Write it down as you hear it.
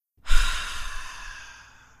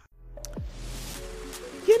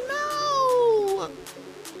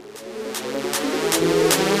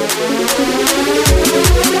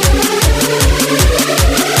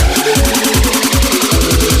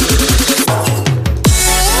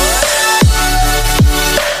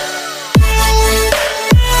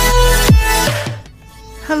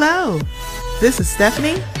This is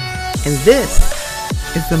Stephanie, and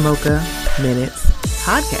this is the Mocha Minutes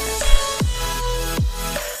Podcast.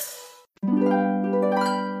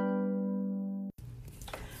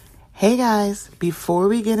 Hey guys, before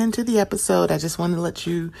we get into the episode, I just want to let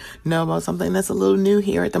you know about something that's a little new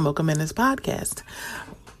here at the Mocha Minutes Podcast.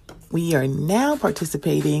 We are now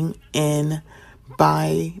participating in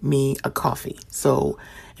Buy Me a Coffee. So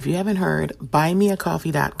if you haven't heard,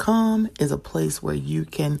 buymeacoffee.com is a place where you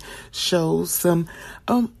can show some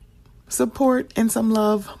support and some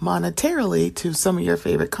love monetarily to some of your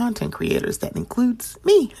favorite content creators. That includes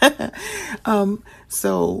me.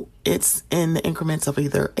 So it's in the increments of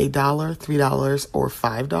either $1, $3, or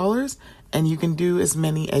 $5, and you can do as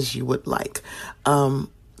many as you would like.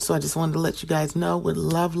 So I just wanted to let you guys know, would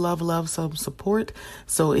love some support.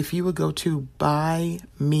 So if you would go to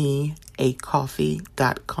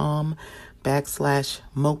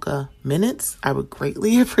buymeacoffee.com/Mocha Minutes, I would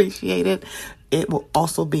greatly appreciate it. It will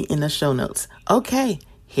also be in the show notes. Okay,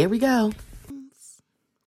 here we go.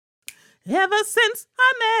 Ever since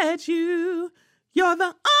I met you, you're the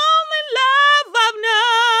only love I've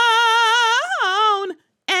known,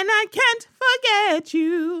 and I can't forget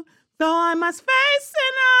you, though I must face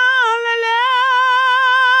it all alone.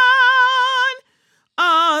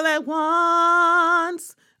 All at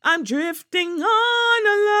once, I'm drifting on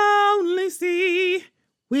a lonely sea,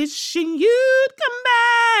 wishing you'd come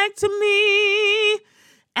back to me,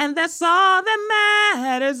 and that's all that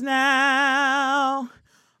matters now.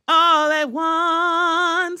 All at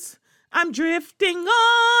once, I'm drifting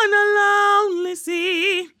on a lonely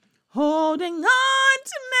sea, holding on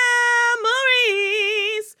to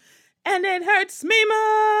memories, and it hurts me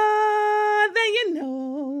more than you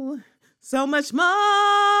know, so much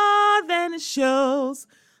more than it shows.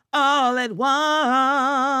 All at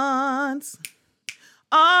once,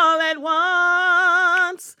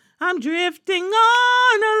 I'm drifting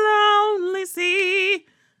on a lonely sea,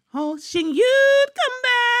 wishing you'd come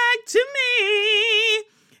back to me,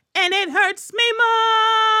 and it hurts me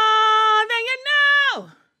more than you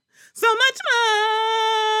know, so much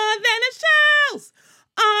more than it shows.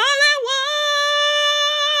 All at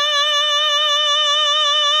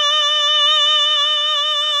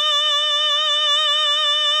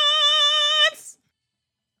once.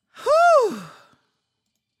 Whew.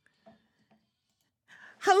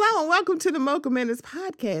 Hello and welcome to the Mocha Minutes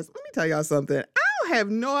Podcast. Let me tell y'all something. I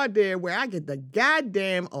have no idea where I get the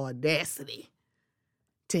goddamn audacity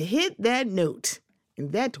to hit that note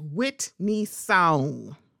in that Whitney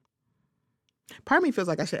song. Part of me feels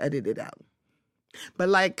like I should edit it out. But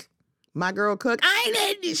like my girl Cook, I ain't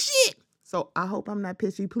editing this shit. So I hope I'm not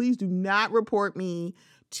pissy. Please do not report me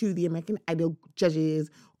to the American Idol judges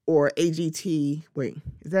or AGT. Wait,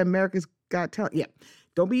 is that America's Got Talent? Yeah.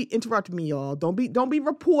 Don't be interrupting me, y'all. Don't be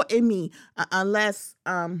reporting me unless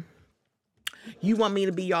you want me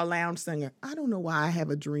to be your lounge singer. I don't know why I have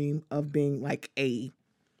a dream of being like a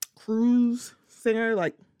cruise singer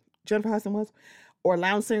like Jennifer Hudson was, or a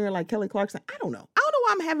lounge singer like Kelly Clarkson. I don't know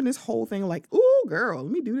why I'm having this whole thing like, ooh, girl,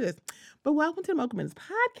 let me do this. But welcome to the Mocha Minutes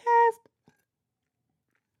Podcast.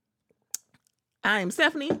 I am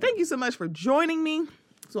Stephanie. Thank you so much for joining me.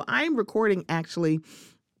 So I am recording actually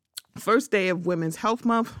first day of Women's Health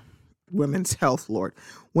Month. Women's Health, Lord.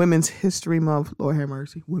 Women's History Month. Lord have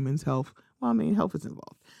mercy. Women's Health. Well, I mean, health is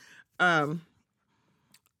involved.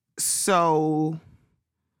 So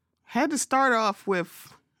had to start off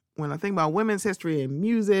with, when I think about women's history and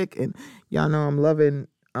music, and y'all know I'm loving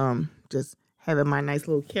just having my nice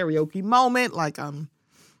little karaoke moment. Like I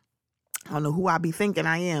don't know who I be thinking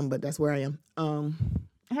I am, but that's where I am. I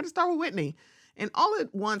had to start with Whitney. And All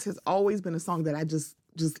at Once has always been a song that I just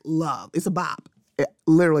love. It's a bop.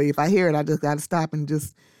 Literally, if I hear it, I just got to stop and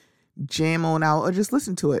just jam on out or just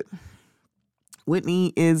listen to it.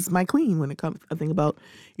 Whitney is my queen when it comes, I think about,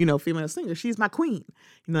 female singers. She's my queen.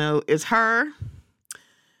 It's her,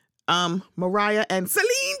 Mariah, and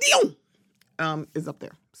Celine Dion is up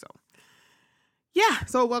there. So, yeah.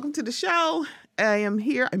 So welcome to the show. I am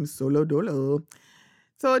here. I'm solo dolo.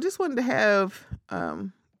 So I just wanted to have,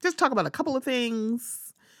 just talk about a couple of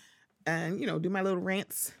things and, do my little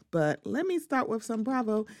rants. But let me start with some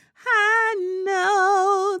Bravo high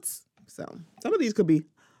notes. So some of these could be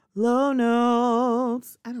low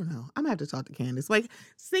notes. I don't know. I'm going to have to talk to Candace.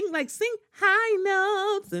 Sing high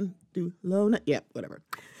notes and do low notes. Yeah, whatever.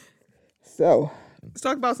 So let's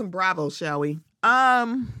talk about some Bravo, shall we?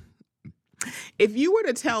 If you were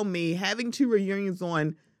to tell me having two reunions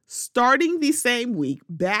on starting the same week,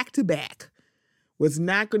 back to back, was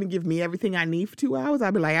not going to give me everything I need for 2 hours,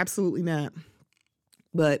 I'd be like, absolutely not.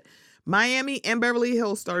 But Miami and Beverly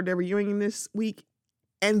Hills started their reunion this week.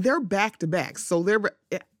 and they're back to back. So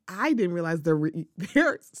I didn't realize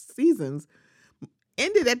their seasons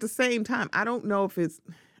ended at the same time. I don't know if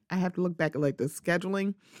I have to look back at like the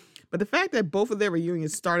scheduling, but the fact that both of their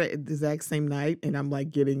reunions started at the exact same night and I'm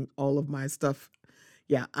like getting all of my stuff.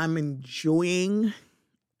 Yeah, I enjoyed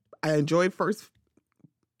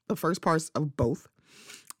the first parts of both.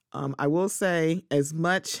 I will say, as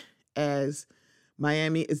much as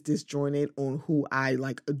Miami is disjointed on who I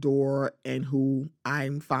like adore and who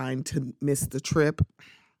I'm fine to miss the trip,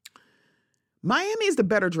 Miami is the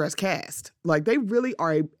better dressed cast. Like, they really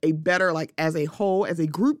are a better, like, as a whole, as a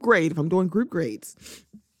group grade, if I'm doing group grades.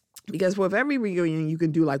 Because with every reunion, you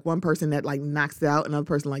can do, like, one person that, like, knocks it out, another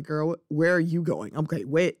person like, girl, where are you going? Okay,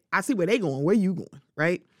 I see where they going. Where you going,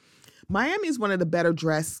 right? Miami is one of the better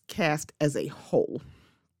dressed cast as a whole,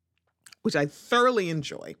 which I thoroughly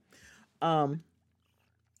enjoy.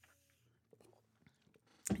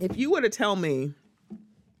 If you were to tell me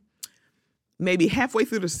maybe halfway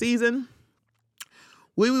through the season,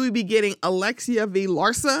 we would be getting Alexia v.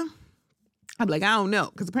 Larsa, I'd be like, I don't know.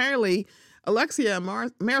 Because apparently Alexia and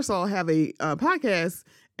Marisol have a podcast,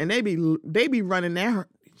 and they be running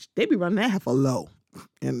that for low.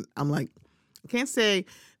 And I'm like, I can't say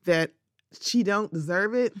that she don't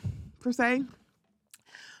deserve it, per se.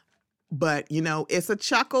 But, it's a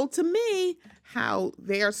chuckle to me how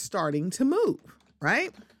they are starting to move,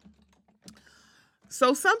 right?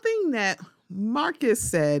 So something that Marcus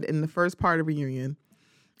said in the first part of reunion,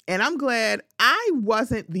 and I'm glad I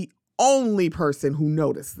wasn't the only person who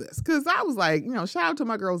noticed this, because I was like, shout out to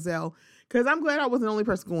my girl Zell, because I'm glad I wasn't the only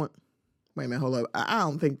person going, wait a minute, hold up. I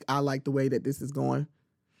don't think I like the way that this is going.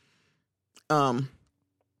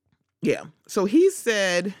 Yeah. So he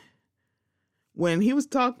said when him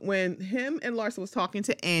and Larsa was talking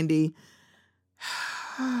to Andy,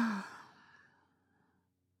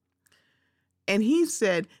 and he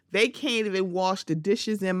said they can't even wash the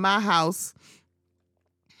dishes in my house.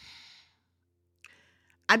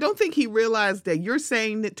 I don't think he realized that you're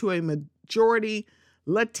saying that to a majority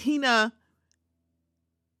Latina,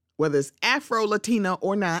 whether it's Afro-Latina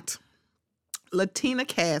or not, Latina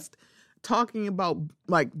cast, talking about,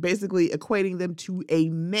 like, basically equating them to a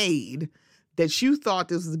maid, that you thought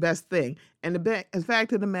this was the best thing. And the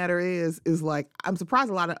fact of the matter is like, I'm surprised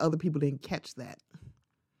a lot of other people didn't catch that.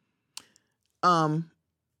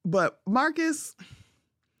 But Marcus,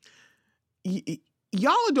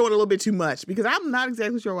 y'all are doing a little bit too much, because I'm not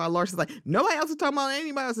exactly sure why Larsa's like, nobody else is talking about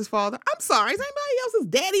anybody else's father. I'm sorry, is anybody else's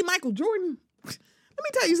daddy Michael Jordan? Let me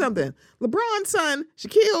tell you something. LeBron's son,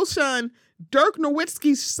 Shaquille's son, Dirk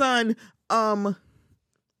Nowitzki's son, Alex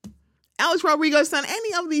Rodriguez's son,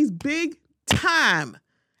 any of these big time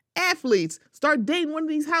athletes start dating one of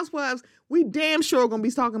these housewives, we damn sure are going to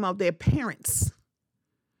be talking about their parents.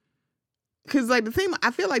 Because, like, the thing, I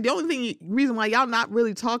feel like the only reason why y'all not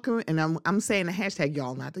really talking, and I'm saying the hashtag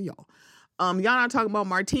y'all, not the y'all, y'all not talking about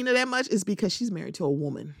Martina that much, is because she's married to a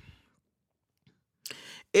woman.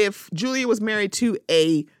 If Julia was married to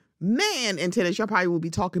a man in tennis, y'all probably will be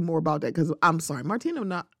talking more about that, because I'm sorry,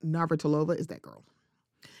 Martina Navratilova is that girl.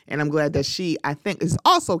 And I'm glad that she, I think, is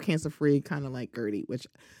also cancer-free, kind of like Gertie, which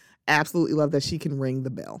I absolutely love that she can ring the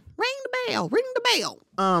bell. Ring the bell, ring the bell.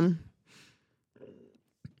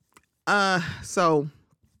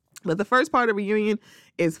 But the first part of reunion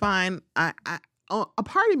is fine. A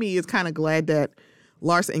part of me is kind of glad that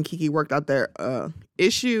Larsa and Kiki worked out their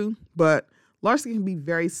issue, but Larsa can be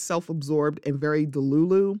very self-absorbed and very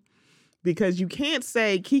delulu, because you can't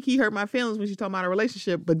say Kiki hurt my feelings when she's talking about a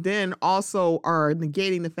relationship, but then also are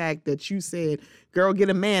negating the fact that you said, girl,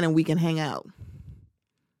 get a man and we can hang out.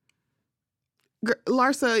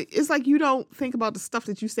 Larsa, it's like you don't think about the stuff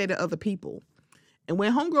that you say to other people. And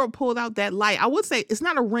when homegirl pulled out that light, I would say it's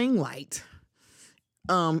not a ring light.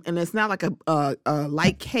 And it's not like a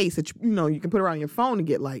light case that you can put around your phone to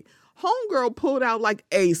get light. Homegirl pulled out like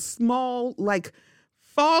a small, like,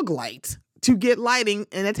 fog light to get lighting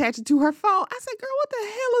and attach it to her phone. I said, girl, what the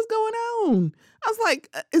hell is going on? I was like,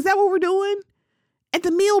 is that what we're doing? At the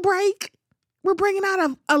meal break, we're bringing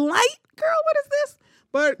out a light? Girl, what is this?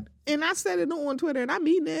 And I said it on Twitter, and I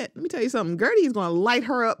mean that. Let me tell you something. Gertie is going to light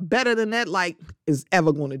her up better than that light is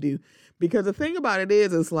ever going to do. Because the thing about it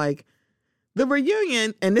is like, the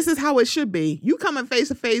reunion, and this is how it should be, you coming face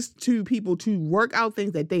to face to people to work out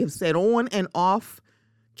things that they have said on and off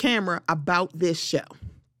camera about this show.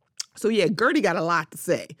 So yeah, Gertie got a lot to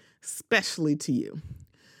say, especially to you.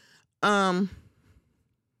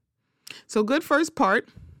 So good first part.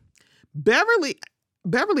 Beverly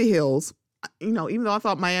Hills, even though I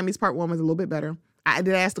thought Miami's part one was a little bit better, I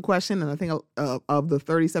did ask the question, and I think of the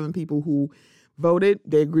 37 people who voted.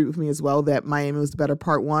 They agreed with me as well that Miami was the better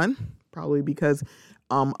part one, probably because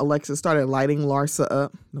Alexa started lighting Larsa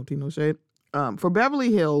up. No tea, no shade. For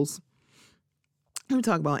Beverly Hills, let me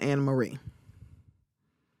talk about Anna Marie.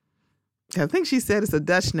 I think she said it's a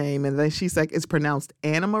Dutch name, and then she's like, it's pronounced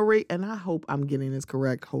Anna Marie, and I hope I'm getting this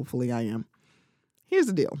correct. Hopefully I am. Here's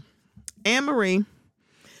the deal. Anna Marie,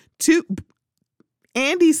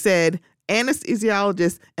 Andy said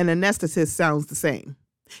anesthesiologist and anesthetist sounds the same.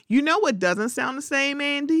 You know what doesn't sound the same,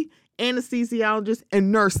 Andy? Anesthesiologist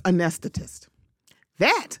and nurse anesthetist.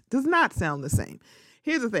 That does not sound the same.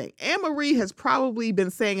 Here's the thing. Anne Marie has probably been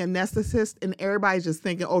saying anesthetist, and everybody's just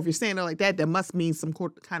thinking, oh, if you're saying it like that, that must mean some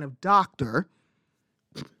kind of doctor.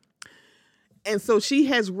 And so she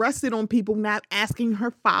has rested on people not asking her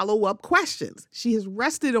follow-up questions. She has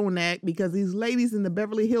rested on that because these ladies in the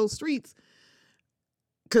Beverly Hills streets,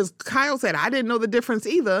 because Kyle said, I didn't know the difference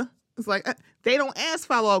either. It's like, they don't ask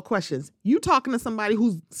follow-up questions. You talking to somebody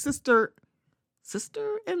whose sister-in-law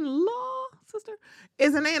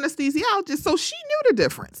is an anesthesiologist, so she knew the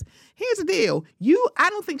difference. Here's the deal. I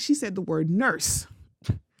don't think she said the word nurse.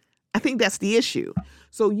 I think that's the issue.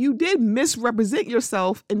 So you did misrepresent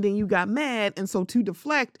yourself, and then you got mad, and so to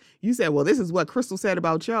deflect, you said, well, this is what Crystal said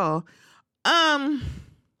about y'all. I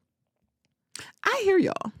hear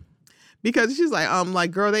y'all. Because she's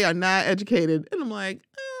like, girl, they are not educated. And I'm like,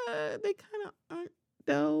 they kind of aren't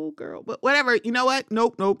though, girl. But whatever, you know what?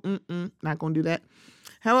 Nope, not going to do that.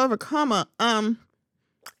 However,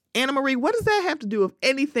 Anna Marie, what does that have to do with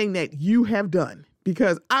anything that you have done?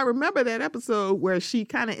 Because I remember that episode where she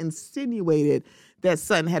kind of insinuated that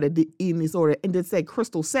Sutton had an eating disorder and then say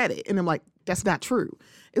Crystal said it. And I'm like, that's not true.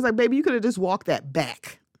 It's like, baby, you could have just walked that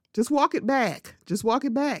back. Just walk it back. Just walk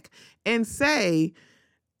it back and say,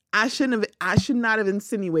 I should not have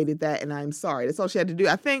insinuated that, and I'm sorry. That's all she had to do.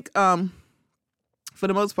 I think, for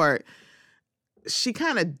the most part, she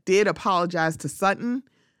kind of did apologize to Sutton,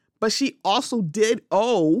 but she also did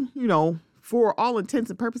owe, for all intents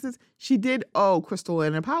and purposes, she did owe Crystal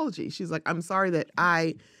an apology. She's like, I'm sorry that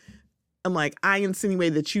I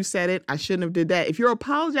insinuated that you said it. I shouldn't have did that. If you're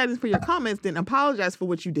apologizing for your comments, then apologize for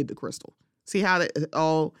what you did to Crystal. See how that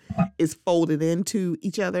all is folded into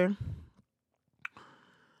each other?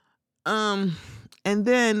 And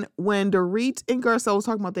then when Dorit and Garcelle was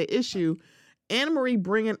talking about the issue, Anna Marie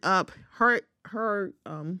bringing up her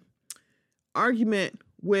argument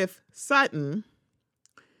with Sutton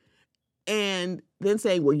and then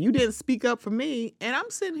saying, well, you didn't speak up for me. And I'm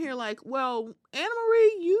sitting here like, well, Anna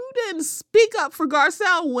Marie, you didn't speak up for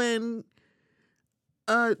Garcelle when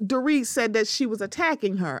Dorit said that she was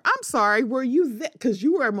attacking her. I'm sorry, were you there? Because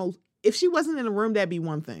you were if she wasn't in the room, that'd be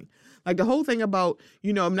one thing. Like the whole thing about,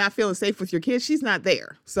 I'm not feeling safe with your kids, she's not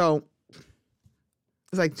there. So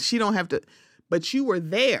it's like, she don't have to, but you were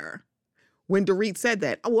there when Dorit said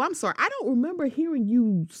that. Oh, I'm sorry. I don't remember hearing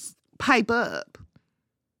you pipe up.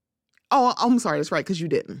 Oh, I'm sorry. That's right. Because you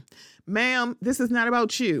didn't. Ma'am, this is not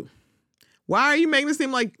about you. Why are you making it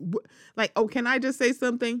seem like, oh, can I just say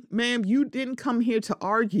something? Ma'am, you didn't come here to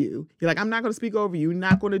argue. You're like, I'm not going to speak over you. You're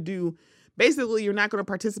not going to basically, you're not going to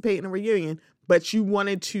participate in a reunion, but you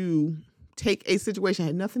wanted to take a situation that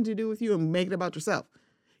had nothing to do with you and make it about yourself.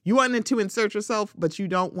 You wanted to insert yourself, but you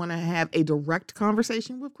don't want to have a direct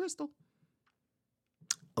conversation with Crystal.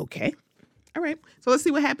 Okay. All right. So let's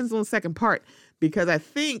see what happens on the second part, because I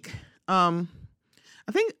think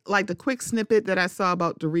like the quick snippet that I saw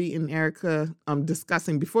about Dorit and Erica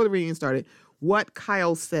discussing before the reunion started, what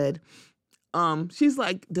Kyle said. She's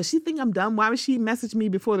like, does she think I'm dumb? Why would she message me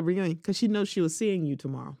before the reunion? Because she knows she was seeing you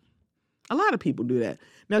tomorrow. A lot of people do that.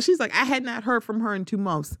 Now she's like, I had not heard from her in 2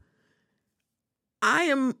 months. I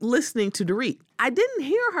am listening to Dorit. I didn't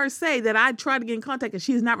hear her say that I tried to get in contact and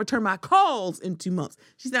she has not returned my calls in 2 months.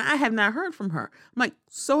 She said, I have not heard from her. I'm like,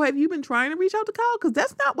 so have you been trying to reach out to Kyle? Because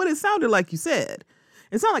that's not what it sounded like you said.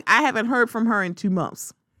 It's not like I haven't heard from her in 2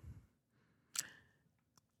 months.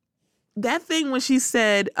 That thing when she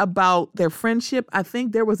said about their friendship, I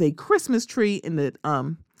think there was a Christmas tree in the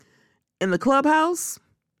clubhouse.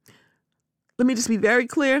 Let me just be very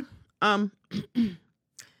clear.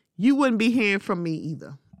 You wouldn't be hearing from me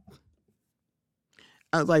either.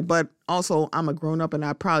 I was like, but also I'm a grown up and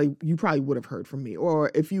you probably would have heard from me.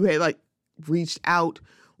 Or if you had reached out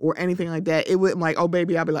or anything like that, it wouldn't oh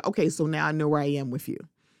baby, I'd be like, okay, so now I know where I am with you.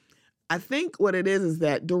 I think what it is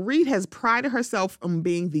that Dorit has prided herself on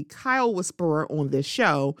being the Kyle whisperer on this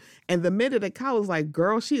show. And the minute that Kyle was like,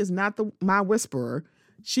 girl, she is not my whisperer,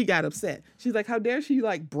 she got upset. She's like, how dare she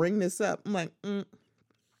bring this up? I'm like,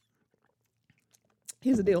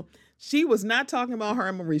 Here's the deal. She was not talking about her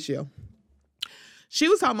and Mauricio. She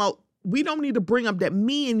was talking about we don't need to bring up that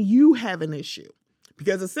me and you have an issue,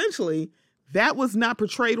 because essentially that was not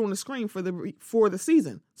portrayed on the screen for the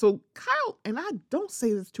season. So Kyle, and I don't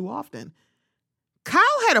say this too often, Kyle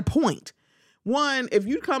had a point. One, if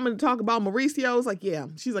you come and talk about Mauricio, it's like, yeah,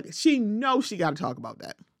 she's like, she knows she got to talk about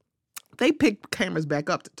that. They picked cameras back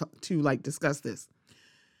up to like discuss this.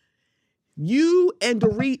 You and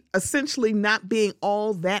Dorit essentially not being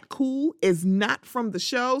all that cool is not from the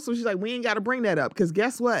show. So she's like, we ain't got to bring that up, because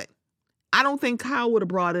guess what? I don't think Kyle would have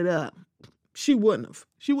brought it up. She wouldn't have.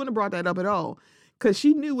 She wouldn't have brought that up at all, because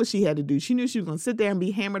she knew what she had to do. She knew she was going to sit there and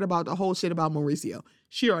be hammered about the whole shit about Mauricio.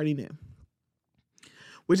 She already knew.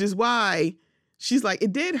 Which is why she's like,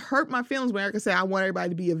 it did hurt my feelings when Erica said, I want everybody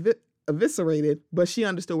to be eviscerated, but she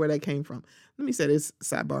understood where that came from. Let me say this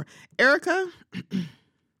sidebar. Erica,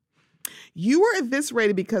 you were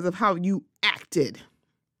eviscerated because of how you acted.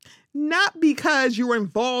 Not because you were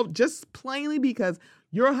involved, just plainly because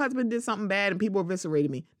your husband did something bad and people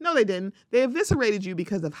eviscerated me. No, they didn't. They eviscerated you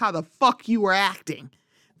because of how the fuck you were acting.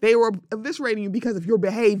 They were eviscerating you because of your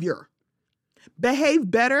behavior.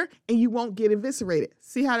 Behave better and you won't get eviscerated.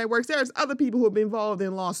 See how that works? There's other people who have been involved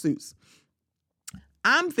in lawsuits.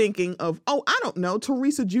 I'm thinking of, I don't know,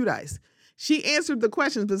 Teresa Giudice. She answered the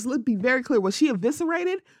questions, but let's be very clear. Was she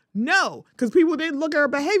eviscerated? No, because people didn't look at her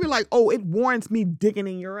behavior like, oh, it warrants me digging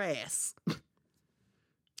in your ass.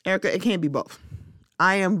 Erica, it can't be both.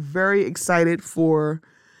 I am very excited for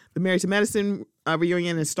the Married to Medicine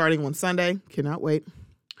reunion. Is starting on Sunday. Cannot wait.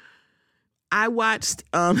 I watched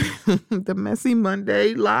the Messy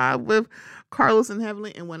Monday live with Carlos and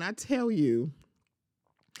Heavenly, and when I tell you,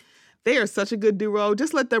 they are such a good duo.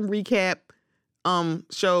 Just let them recap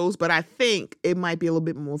shows, but I think it might be a little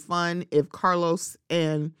bit more fun if Carlos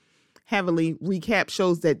and Heavenly recap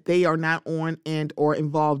shows that they are not on and or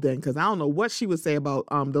involved in, because I don't know what she would say about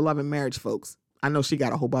the Love and Marriage folks. I know she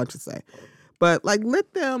got a whole bunch to say, but like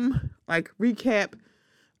let them like recap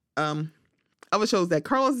other shows that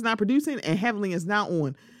Carlos is not producing and Heavenly is not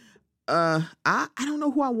on. I don't know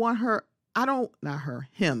who I want her.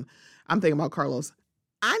 Him. I'm thinking about Carlos.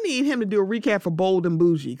 I need him to do a recap for Bold and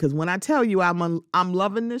Bougie, because when I tell you I'm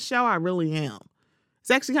loving this show, I really am.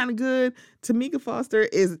 It's actually kind of good. Tamika Foster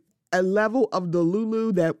is a level of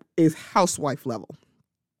Delulu that is housewife level.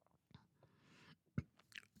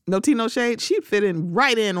 No tea, no shade. She'd fit in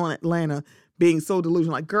right in on Atlanta being so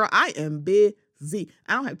delusional. Like, girl, I am busy.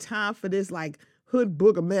 I don't have time for this like hood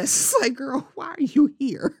booger mess. Like, girl, why are you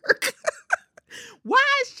here? Why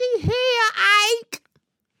is she here, Ike?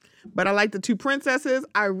 But I like the two princesses.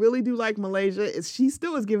 I really do like Malaysia. She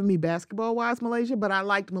still is giving me basketball-wise Malaysia, but I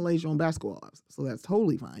liked Malaysia on basketball-wise, so that's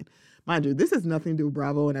totally fine. Mind you, this has nothing to do with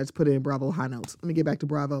Bravo, and I just put it in Bravo high notes. Let me get back to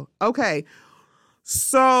Bravo. Okay,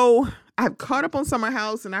 so I've caught up on Summer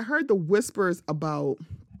House, and I heard the whispers about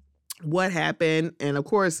what happened, and of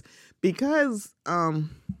course, because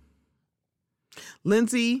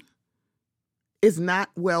Lindsay is not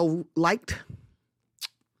well liked,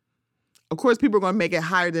 of course, people are going to make it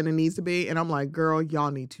higher than it needs to be. And I'm like, girl,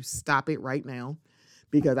 y'all need to stop it right now,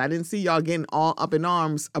 because I didn't see y'all getting all up in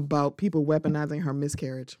arms about people weaponizing her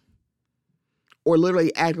miscarriage or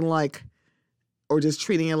literally acting like, or just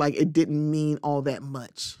treating it like it didn't mean all that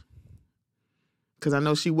much. Because I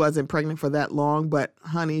know she wasn't pregnant for that long, but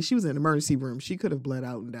honey, she was in the emergency room. She could have bled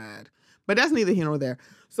out and died. But that's neither here nor there.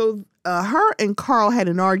 So her and Carl had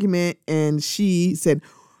an argument, and she said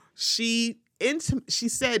she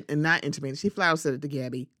said, and not intimated, she flat out said it to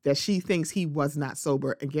Gabby, that she thinks he was not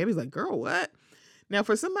sober. And Gabby's like, girl, what? Now,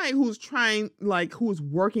 for somebody who's who's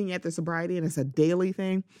working at the sobriety and it's a daily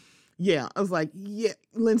thing, yeah, I was like, yeah,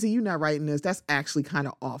 Lindsay, you're not writing this. That's actually kind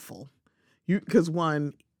of awful. Because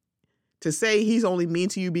one, to say he's only mean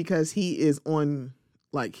to you because he is on,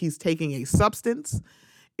 like, he's taking a substance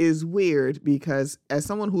is weird, because as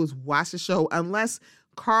someone who has watched the show, unless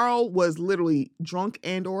Carl was literally drunk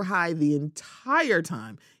and or high the entire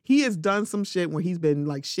time, he has done some shit where he's been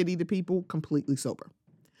like shitty to people completely sober.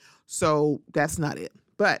 So that's not it.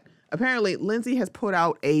 But apparently Lindsay has put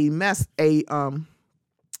out a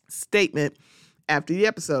statement after the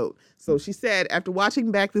episode. So she said, after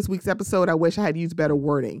watching back this week's episode, I wish I had used better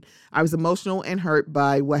wording. I was emotional and hurt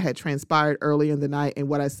by what had transpired earlier in the night, and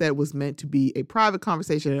what I said was meant to be a private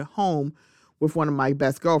conversation at home with one of my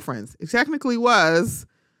best girlfriends. It technically was,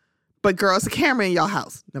 but girl, it's a camera in y'all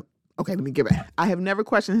house. No. Okay, let me get back. I have never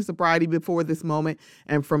questioned his sobriety before this moment,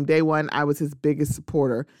 and from day one, I was his biggest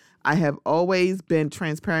supporter. I have always been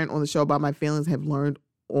transparent on the show about my feelings, have leaned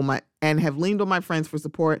on my friends for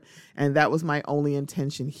support, and that was my only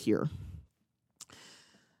intention here.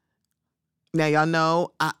 Now, y'all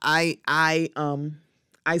know I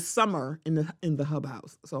I summer in the Hub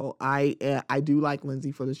House. So I do like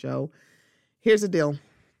Lindsay for the show. Here's the deal.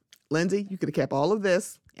 Lindsay, you could have kept all of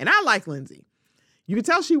this. And I like Lindsay. You can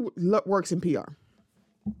tell she works in PR.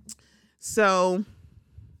 So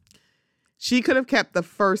she could have kept the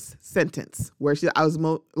first sentence where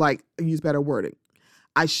use better wording.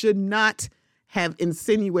 I should not have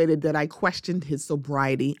insinuated that I questioned his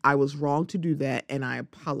sobriety. I was wrong to do that, and I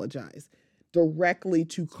apologize. Directly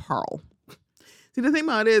to Carl. See, the thing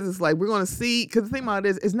about it is like we're going to see, because the thing about it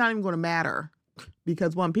is it's not even going to matter.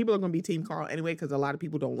 Because one, people are going to be Team Carl anyway, because a lot of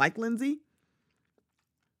people don't like Lindsay.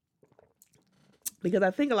 Because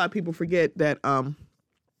I think a lot of people forget that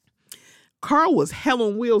Carl was hell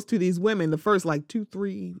on wheels to these women the first 2,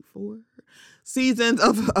 3, 4 seasons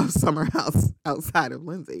of Summer House outside of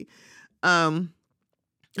Lindsay. Because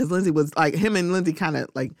Lindsay was him and Lindsay kind of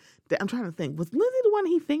I'm trying to think, was Lindsay the one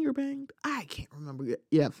he finger banged? I can't remember.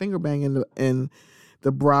 Yeah, finger banging in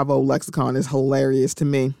the Bravo lexicon is hilarious to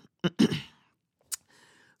me.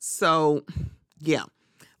 So, yeah.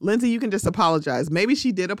 Lindsay, you can just apologize. Maybe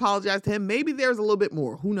she did apologize to him. Maybe there's a little bit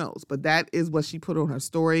more. Who knows? But that is what she put on her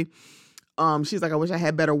story. She's like, I wish I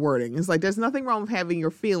had better wording. It's like, there's nothing wrong with having your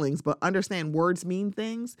feelings, but understand words mean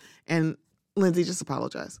things. And Lindsay, just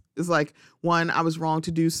apologize. It's like, one, I was wrong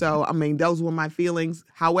to do so. I mean, those were my feelings.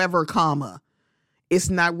 However, it's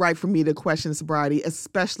not right for me to question sobriety,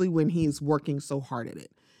 especially when he's working so hard at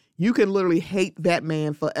it. You can literally hate that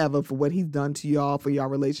man forever for what he's done to y'all, for y'all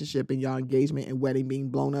relationship and y'all engagement and wedding being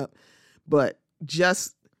blown up. But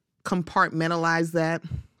just compartmentalize that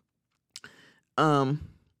and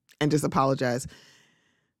just apologize.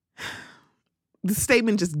 The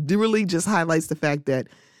statement just really just highlights the fact that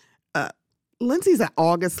Lindsay's an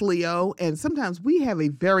August Leo, and sometimes we have a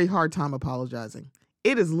very hard time apologizing.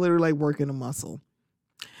 It is literally like working a muscle.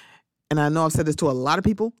 And I know I've said this to a lot of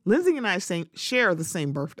people. Lindsay and I share the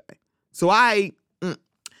same birthday. So I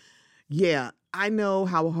know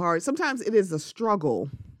how hard. Sometimes it is a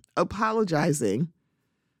struggle apologizing.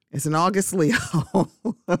 It's an August Leo or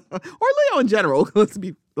Leo in general. Let's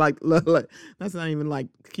be let's not even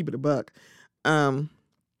keep it a buck.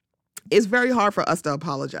 It's very hard for us to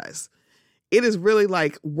apologize. It is really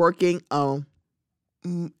like working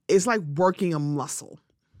it's like working a muscle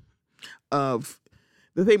of.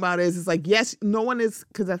 The thing about it is, it's like, yes, no one is,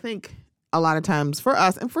 because I think a lot of times for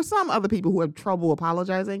us and for some other people who have trouble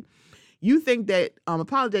apologizing, you think that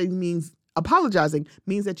apologizing means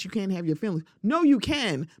that you can't have your feelings. No, you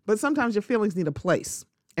can, but sometimes your feelings need a place.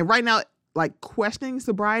 And right now, questioning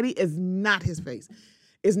sobriety is not his face.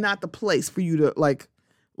 It's not the place for you to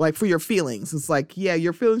for your feelings. It's like, yeah,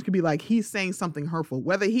 your feelings could be he's saying something hurtful,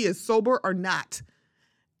 whether he is sober or not.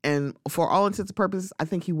 And for all intents and purposes, I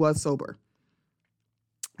think he was sober.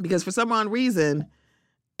 Because for some odd reason,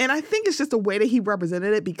 and I think it's just the way that he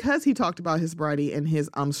represented it, because he talked about his sobriety and his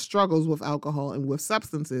struggles with alcohol and with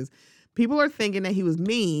substances, people are thinking that he was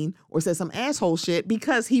mean or said some asshole shit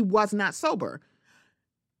because he was not sober.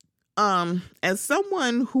 As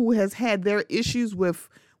someone who has had their issues with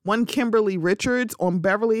one Kimberly Richards on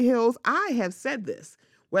Beverly Hills, I have said this.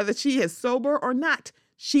 Whether she is sober or not,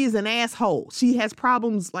 she's an asshole. She has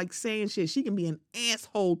problems saying shit. She can be an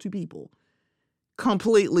asshole to people.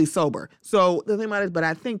 Completely sober. So the thing about it is, but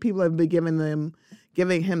I think people have been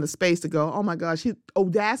giving him the space to go, oh my gosh,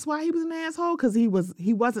 that's why he was an asshole, because he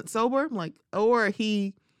wasn't sober. Or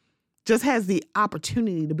he just has the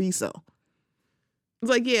opportunity to be so.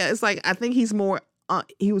 It's I think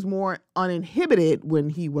he was more uninhibited when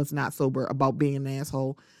he was not sober about being an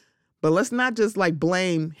asshole. But let's not just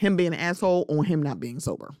blame him being an asshole on him not being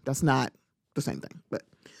sober. That's not the same thing.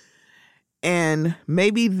 And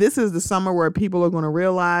maybe this is the summer where people are going to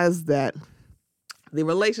realize that the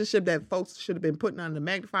relationship that folks should have been putting on the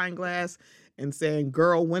magnifying glass and saying,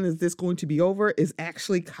 girl, when is this going to be over, is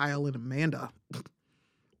actually Kyle and Amanda.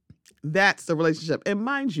 That's the relationship. And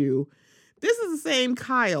mind you, this is the same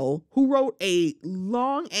Kyle who wrote a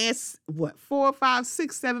long ass, 4, 5,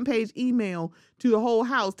 6, 7 page email to the whole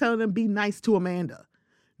house telling them be nice to Amanda.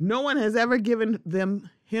 No one has ever given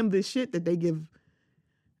him this shit that they give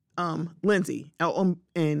Lindsay.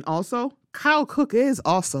 And also, Kyle Cook is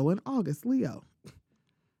also an August Leo.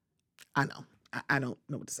 I know. I don't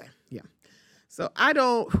know what to say. Yeah. So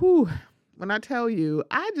when I tell you,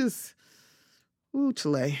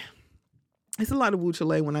 Chile. It's a lot of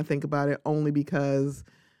Chile when I think about it, only because,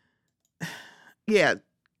 yeah,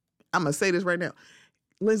 I'm going to say this right now.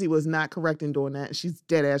 Lindsay was not correct in doing that. She's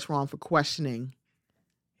dead ass wrong for questioning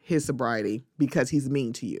his sobriety because he's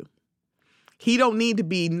mean to you. He don't need to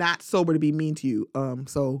be not sober to be mean to you.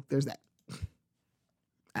 So there's that.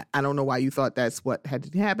 I don't know why you thought that's what had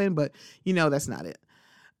to happen, but that's not it.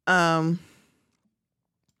 More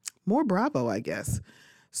Bravo, I guess.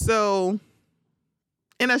 So,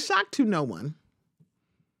 in a shock to no one,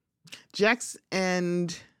 Jax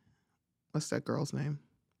and what's that girl's name?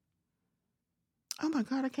 Oh my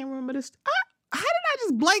God, I can't remember this. How did I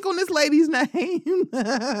just blank on this lady's name?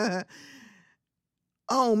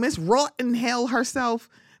 Oh, Miss Rotten Hell herself.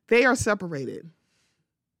 They are separated.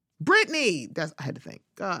 Brittany, I had to think.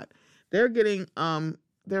 God, they're getting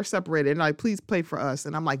they're separated. And like, please play for us.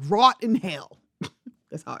 And I'm like, Rotten Hell.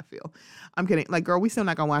 That's how I feel. I'm kidding. Like, girl, we still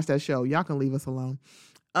not gonna watch that show. Y'all can leave us alone.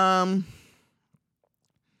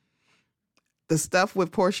 The stuff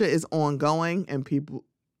with Portia is ongoing, and people,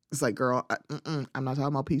 it's like, girl, I'm not talking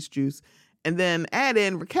about peach juice. And then add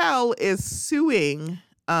in Raquel is suing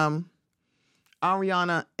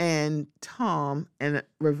Ariana and Tom, and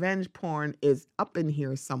revenge porn is up in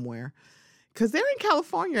here somewhere. Because they're in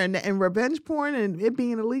California, and revenge porn and it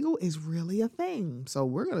being illegal is really a thing. So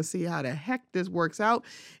we're going to see how the heck this works out.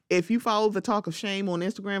 If you follow the Talk of Shame on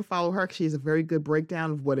Instagram, follow her. She has a very good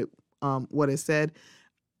breakdown of what it said.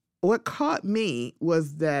 What caught me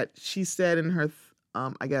was that she said in her,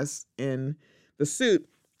 I guess, in the suit,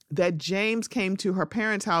 that James came to her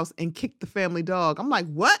parents' house and kicked the family dog. I'm like,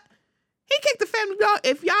 what? He kicked the family dog?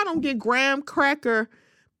 If y'all don't get Graham, Cracker,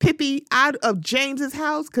 Pippi out of James's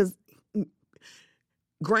house, because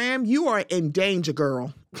Graham, you are in danger,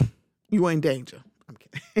 girl. You are in danger. I'm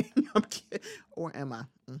kidding. I'm kidding. Or am I?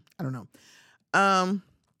 I don't know.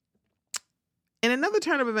 In another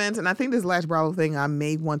turn of events, and I think this last Bravo thing I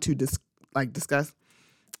may want to discuss,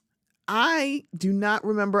 I do not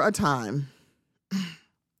remember a time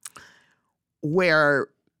where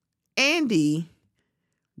Andy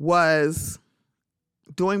was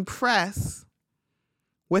doing press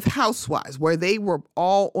with housewives, where they were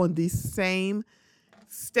all on the same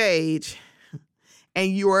stage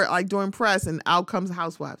and you were like doing press and out comes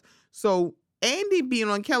housewives. So Andy being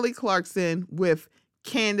on Kelly Clarkson with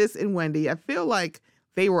Candace and Wendy, I feel like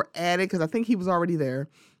they were added because I think he was already there.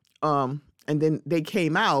 And then they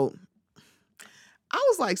came out. I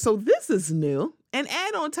was like, so this is new. And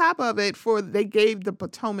add on top of it, they gave the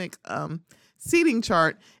Potomac seating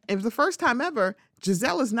chart. And for the first time ever,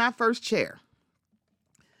 Giselle is not first chair.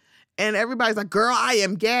 And everybody's like, girl, I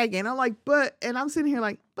am gagging. I'm like, and I'm sitting here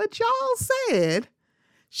like, but y'all said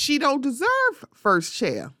she don't deserve first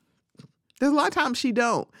chair. There's a lot of times she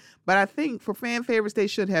don't. But I think for fan favorites, they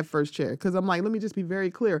should have first chair. Because I'm like, let me just be very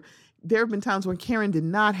clear. There have been times when Karen did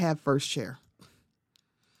not have first chair.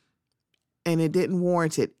 And it didn't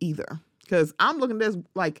warrant it either. Because I'm looking at this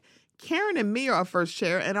like, Karen and Mia are first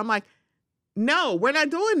chair. And I'm like, no, we're not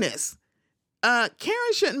doing this.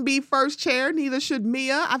 Karen shouldn't be first chair. Neither should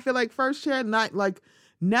Mia. I feel like first chair, not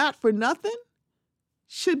for nothing,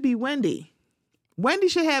 should be Wendy. Wendy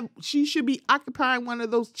should be occupying one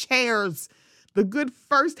of those chairs. The good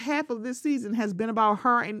first half of this season has been about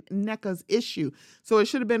her and NECA's issue. So it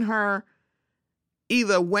should have been her,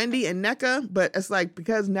 either Wendy and NECA, but it's like,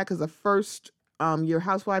 because NECA's a first year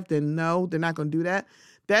housewife, then no, they're not going to do that.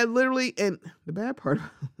 That literally, and the bad part,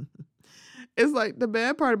 it's like, the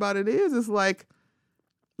bad part about it is, it's like,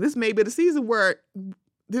 this may be the season where,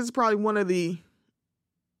 this is probably one of the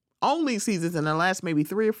only seasons in the last maybe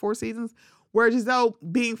 3 or 4 seasons where Giselle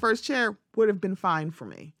being first chair would have been fine for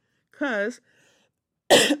me. Because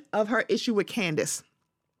of her issue with Candace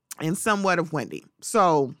and somewhat of Wendy.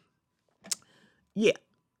 So, yeah.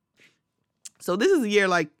 So this is a year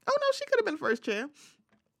like, oh no, she could have been first chair.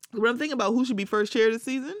 When I'm thinking about who should be first chair this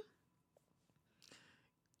season,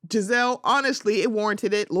 Giselle, honestly, it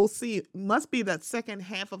warranted it. We'll see. It must be that second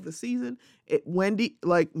half of the season. Wendy,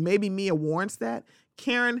 like maybe Mia warrants that.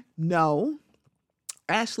 Karen, no.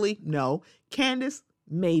 Ashley, no. Candace,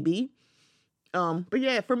 maybe. But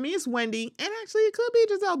yeah, for me, it's Wendy. And actually, it could be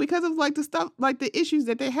Giselle because of like the stuff, like the issues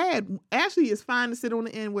that they had. Ashley is fine to sit on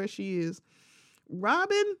the end where she is.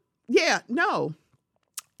 Robin, yeah, no.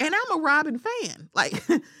 And I'm a Robin fan. Like,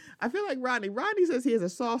 I feel like Rodney says he has a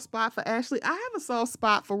soft spot for Ashley. I have a soft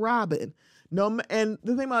spot for Robin. No, and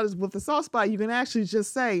the thing about it is with the soft spot, you can actually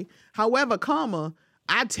just say, however, comma,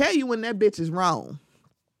 I tell you when that bitch is wrong.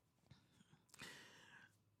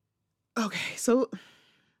 Okay, so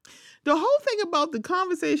the whole thing about the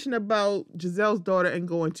conversation about Giselle's daughter and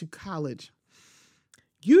going to college.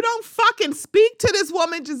 You don't fucking speak to this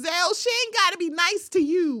woman, Giselle. She ain't got to be nice to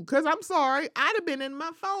you. Because I'm sorry, I'd have been in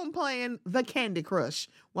my phone playing the Candy Crush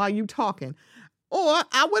while you talking. Or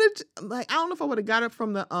I would have, like, I don't know if I would have got up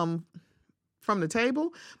from the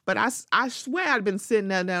table, but I swear I'd been sitting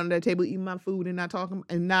down at that table eating my food and not talking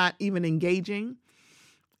and not even engaging.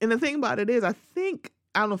 And the thing about it is, I think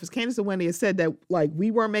I don't know if it's Candace or Wendy, has said that like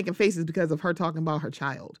we weren't making faces because of her talking about her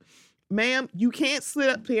child. Ma'am, you can't sit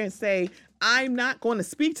up here and say, I'm not going to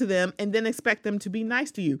speak to them and then expect them to be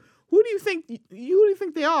nice to you. Who do you think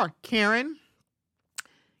they are? Karen?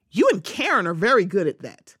 You and Karen are very good at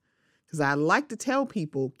that. Because I like to tell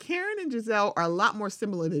people, Karen and Giselle are a lot more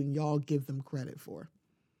similar than y'all give them credit for.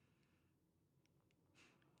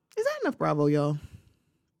 Is that enough Bravo, y'all?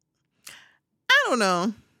 I don't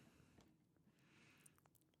know.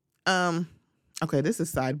 Okay, this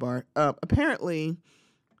is sidebar. Apparently,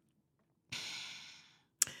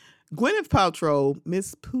 Gwyneth Paltrow,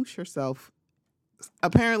 Miss Poosh herself,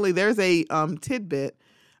 apparently there's a tidbit,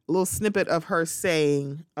 a little snippet of her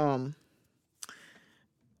saying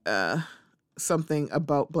something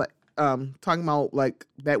about black, talking about like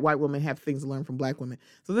that white women have things to learn from black women.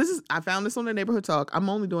 So I found this on the Neighborhood Talk. I'm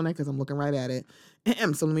only doing that because I'm looking right at it.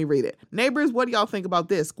 So let me read it. Neighbors, what do y'all think about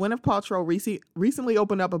this? Gwyneth Paltrow recently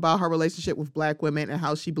opened up about her relationship with black women and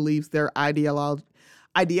how she believes their ideologies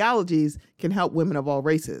can help women of all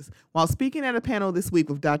races. While speaking at a panel this week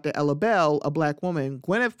with Dr. Ella Bell, a black woman,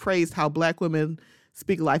 Gwyneth praised how black women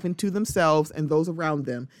speak life into themselves and those around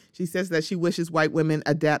them. She says that she wishes white women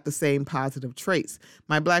adapt the same positive traits.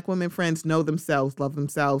 My black women friends know themselves, love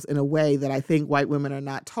themselves in a way that I think white women are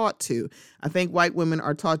not taught to. I think white women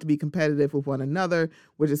are taught to be competitive with one another,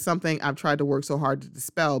 which is something I've tried to work so hard to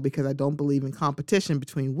dispel because I don't believe in competition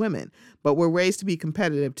between women. But we're raised to be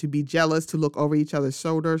competitive, to be jealous, to look over each other's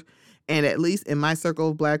shoulders. And at least in my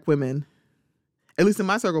circle of black women,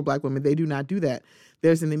 they do not do that.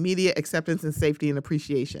 There's an immediate acceptance and safety and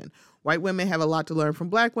appreciation. White women have a lot to learn from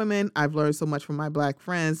black women. I've learned so much from my black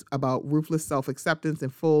friends about ruthless self-acceptance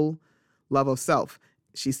and full love of self,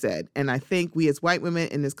 she said. And I think we as white women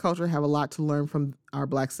in this culture have a lot to learn from our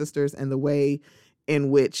black sisters and the way in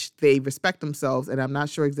which they respect themselves. And I'm not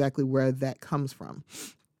sure exactly where that comes from.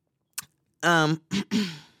 I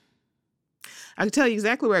can tell you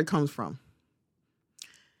exactly where it comes from.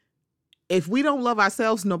 If we don't love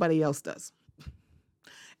ourselves, nobody else does.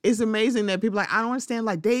 It's amazing that people I don't understand.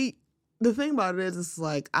 The thing about it is, it's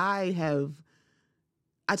like I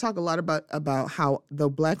talk a lot about how the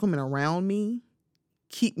black women around me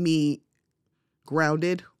keep me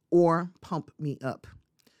grounded or pump me up.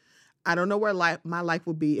 I don't know where my life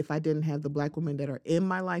would be if I didn't have the black women that are in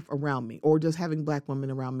my life around me, or just having black women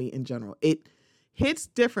around me in general. It hits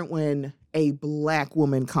different when a black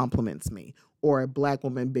woman compliments me or a black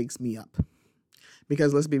woman bigs me up.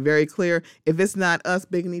 Because let's be very clear, if it's not us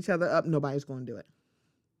bigging each other up, nobody's going to do it.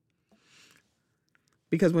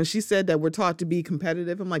 Because when she said that we're taught to be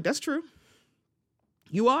competitive, I'm like, that's true.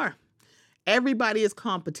 You are. Everybody is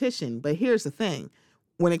competition. But here's the thing.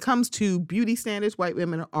 When it comes to beauty standards, white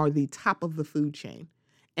women are the top of the food chain.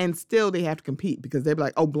 And still they have to compete because they're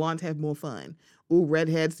like, oh, blondes have more fun. Ooh,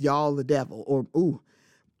 redheads, y'all the devil. Or, ooh,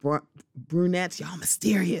 brunettes, y'all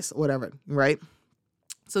mysterious, or whatever, right?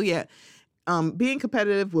 So, yeah. Being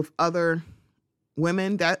competitive with other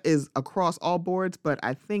women, that is across all boards. But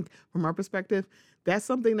I think from her perspective, that's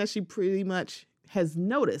something that she pretty much has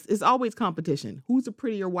noticed. It's always competition. Who's a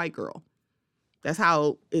prettier white girl? That's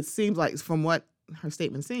how it seems like from what her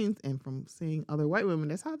statement seems, and from seeing other white women,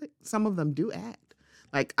 that's how some of them do act.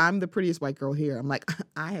 Like, I'm the prettiest white girl here. I'm like,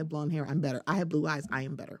 I have blonde hair, I'm better. I have blue eyes, I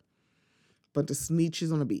am better. But the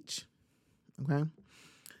sneetches on the beach. Okay?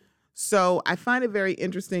 So I find it very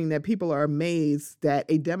interesting that people are amazed that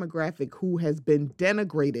a demographic who has been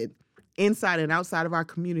denigrated inside and outside of our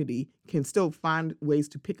community can still find ways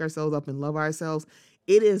to pick ourselves up and love ourselves.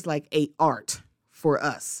 It is like a art for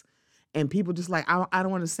us. And people just like, I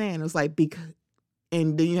don't understand. It's like,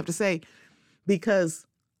 and then you have to say, because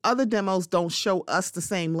other demos don't show us the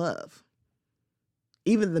same love.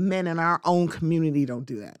 Even the men in our own community don't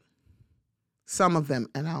do that. Some of them,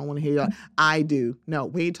 and I don't want to hear you like, I do. No,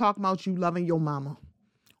 we ain't talking about you loving your mama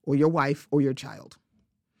or your wife or your child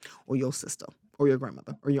or your sister or your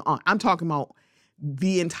grandmother or your aunt. I'm talking about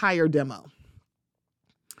the entire demo.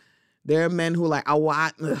 There are men who are like, oh,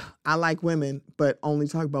 I like women, but only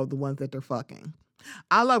talk about the ones that they're fucking.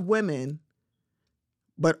 I love women,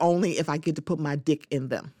 but only if I get to put my dick in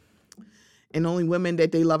them. And only women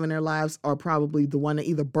that they love in their lives are probably the one that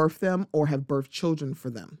either birthed them or have birthed children for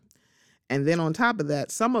them. And then on top of that,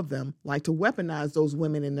 some of them like to weaponize those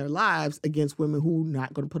women in their lives against women who are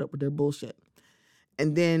not going to put up with their bullshit.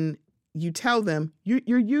 And then you tell them you're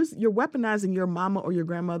weaponizing your mama or your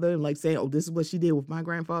grandmother and like saying, oh, this is what she did with my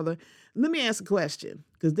grandfather. Let me ask a question.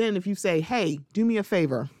 Because then if you say, hey, do me a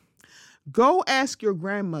favor, go ask your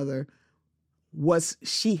grandmother, was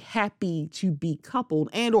she happy to be coupled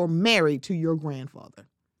and or married to your grandfather?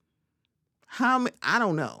 I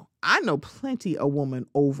don't know. I know plenty of women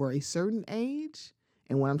over a certain age,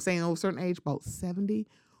 and when I'm saying over a certain age, about 70,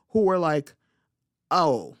 who are like,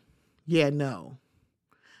 oh, yeah, no.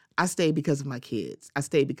 I stayed because of my kids. I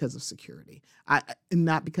stayed because of security.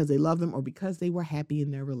 Not because they love them or because they were happy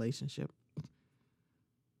in their relationship.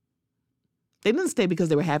 They didn't stay because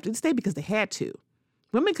they were happy. They stayed because they had to.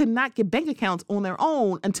 Women could not get bank accounts on their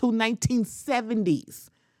own until 1970s.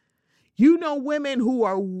 You know women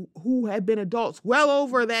who have been adults well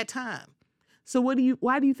over that time. So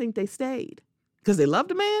why do you think they stayed? Because they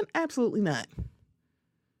loved a man? Absolutely not.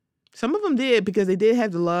 Some of them did because they did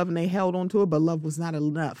have the love and they held on to it, but love was not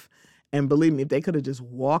enough. And believe me, if they could have just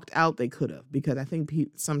walked out, they could have. Because I think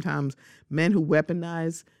sometimes men who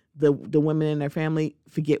weaponize the women in their family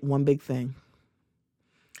forget one big thing.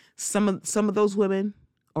 Some of those women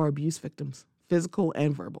are abuse victims, physical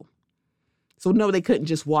and verbal. So no, they couldn't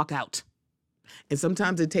just walk out. And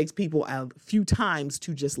sometimes it takes people a few times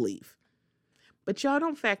to just leave. But y'all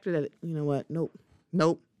don't factor that. You know what? Nope.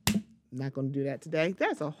 Not going to do that today.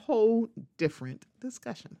 That's a whole different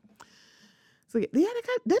discussion. So yeah,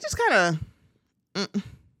 that just kind of,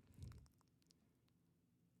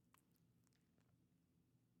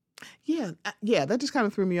 yeah, that just kind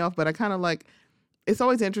of threw me off. But I kind of like, it's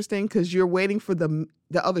always interesting because you're waiting for the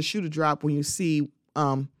other shoe to drop when you see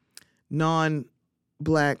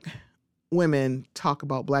non-black women talk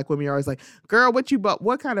about black women. You're always like, girl,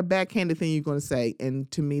 what kind of backhanded thing you going to say?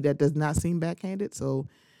 And to me, that does not seem backhanded. So,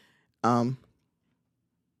 kind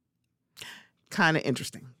of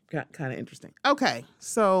interesting. Okay.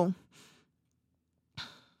 So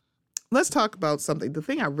let's talk about something. The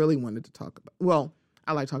thing I really wanted to talk about. Well,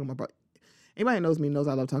 I like talking about, anybody who knows me knows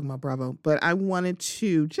I love talking about Bravo, but I wanted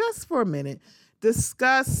to just for a minute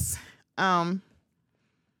discuss,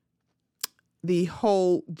 the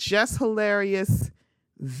whole Just Hilarious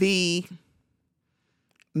v.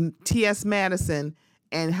 T.S. Madison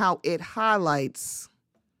and how it highlights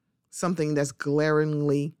something that's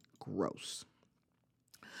glaringly gross.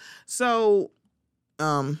 So,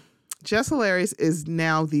 Just Hilarious is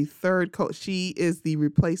now the third coach. She is the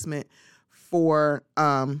replacement for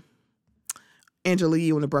Angela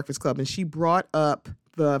Yee on the Breakfast Club, and she brought up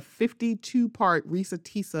the 52-part Risa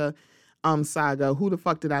Tisa saga, Who the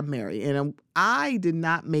Fuck Did I Marry? And I did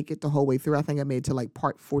not make it the whole way through. I think I made it to like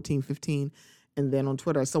part 14, 15. And then on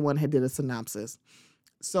Twitter, someone had did a synopsis.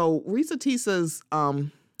 So Risa Tisa's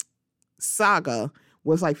saga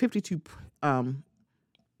was like 52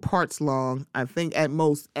 parts long. I think at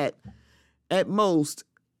most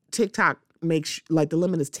TikTok makes like the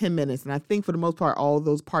limit is 10 minutes. And I think for the most part, all of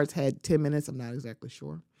those parts had 10 minutes. I'm not exactly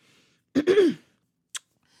sure.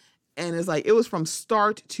 And it's like, it was from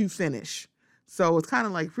start to finish. So it's kind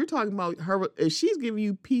of like, if you're talking about her, if she's giving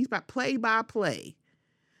you play by play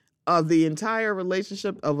of the entire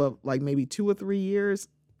relationship of like maybe 2 or 3 years,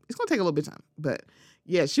 it's going to take a little bit of time. But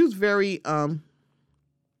yeah, she was very, what's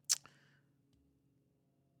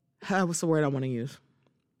the word I want to use?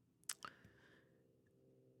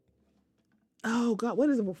 Oh God, what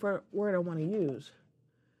is the word I want to use?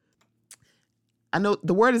 I know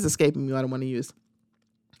the word is escaping me. I don't want to use.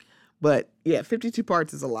 But yeah, 52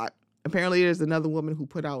 parts is a lot. Apparently there's another woman who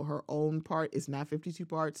put out her own part. It's not 52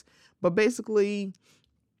 parts. But basically,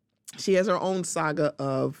 she has her own saga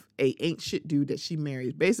of a ain't shit dude that she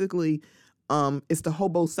marries. Basically, it's the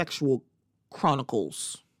Hobosexual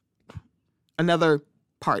Chronicles. Another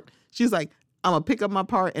part. She's like, I'm going to pick up my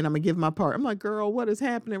part and I'm going to give my part. I'm like, girl, what is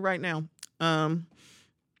happening right now?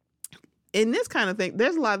 In this kind of thing,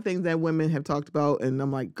 there's a lot of things that women have talked about, and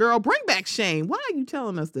I'm like, girl, bring back shame. Why are you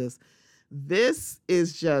telling us this? This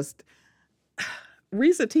is just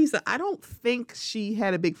Risa Tisa. I don't think she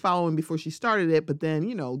had a big following before she started it, but then,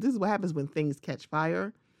 you know, this is what happens when things catch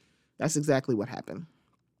fire. That's exactly what happened.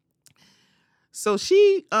 So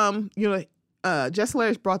she, Just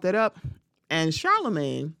Hilarious brought that up, and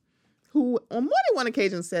Charlemagne, who on more than one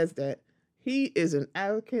occasion says that he is an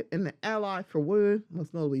advocate and an ally for women,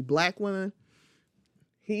 most notably black women.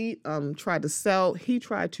 He tried to sell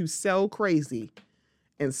crazy,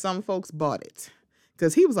 and some folks bought it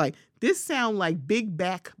because he was like, this sound like big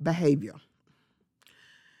back behavior.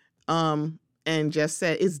 And just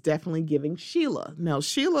said it's definitely giving Sheila. Now,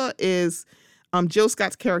 Sheila is Jill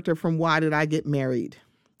Scott's character from Why Did I Get Married,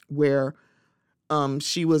 where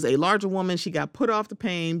she was a larger woman. She got put off the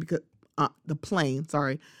plane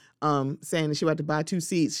saying that she had to buy 2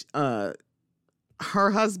 seats. Her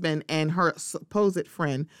husband and her supposed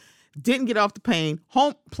friend didn't get off the plane.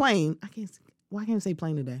 Why can't I say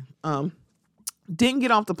plane today? Didn't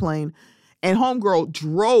get off the plane, and homegirl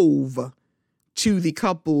drove to the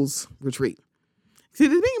couple's retreat. See,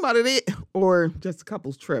 the thing about or just a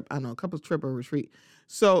couple's trip. I know, couple's trip or retreat.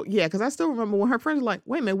 So, yeah, because I still remember when her friends were like,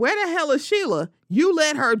 wait a minute, where the hell is Sheila? You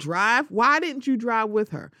let her drive? Why didn't you drive with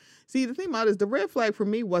her? See, the thing about it is the red flag for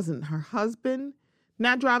me wasn't her husband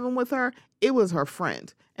not driving with her. It was her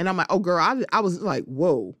friend. And I'm like, oh, girl, I was like,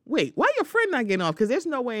 whoa, wait, why your friend not getting off? Because there's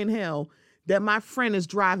no way in hell that my friend is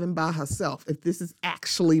driving by herself if this is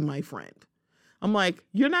actually my friend. I'm like,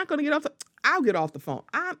 you're not going to get off I'll get off the phone.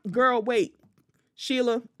 Girl, wait.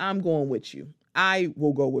 Sheila, I'm going with you. I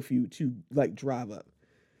will go with you to like drive up.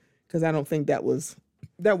 Because I don't think that was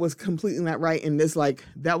completely not right. And this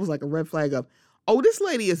that was like a red flag of, oh, this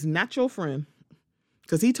lady is not your friend.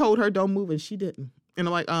 Because he told her don't move and she didn't. And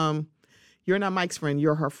I'm like, you're not Mike's friend,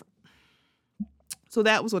 you're her friend. So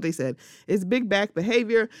that was what they said. It's big back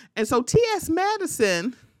behavior. And so T.S.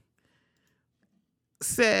 Madison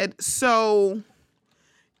said, so,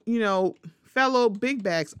 fellow big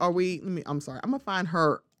backs, I'm sorry, I'm going to find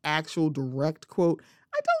her actual direct quote.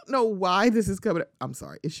 I don't know why this is coming up. I'm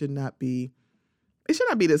sorry. It should not be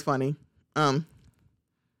this funny. But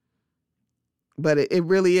it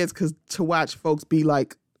really is, because to watch folks be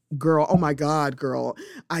like, girl, oh my God, girl,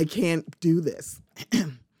 I can't do this.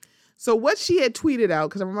 So what she had tweeted out,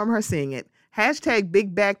 because I remember her seeing it, hashtag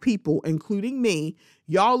big back people, including me,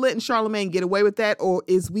 y'all letting Charlemagne get away with that, or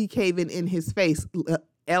is we caving in his face?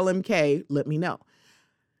 LMK, let me know.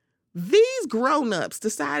 These grown-ups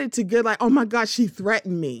decided to get like, oh my God, she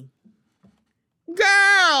threatened me.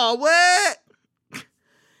 Girl, what?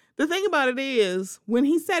 The thing about it is, when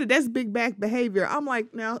he said it, that's big back behavior. I'm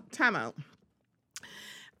like, now, time out.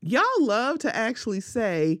 Y'all love to actually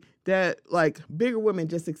say that like bigger women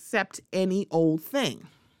just accept any old thing.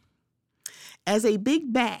 As a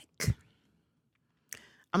big back,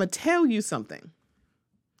 I'm going to tell you something.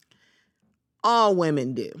 All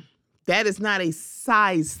women do. That is not a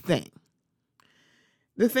size thing.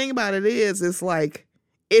 The thing about it is, it's like,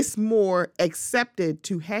 it's more accepted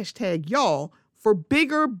to hashtag y'all for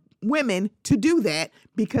bigger women to do that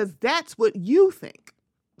because that's what you think.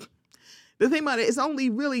 The thing about it, it's only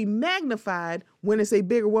really magnified when it's a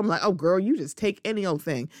bigger woman, like, oh, girl, you just take any old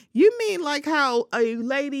thing. You mean like how a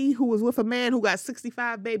lady who was with a man who got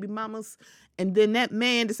 65 baby mamas, and then that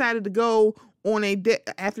man decided to go on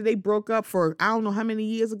after they broke up for I don't know how many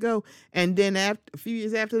years ago, and then a few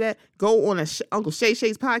years after that, go on Uncle Shay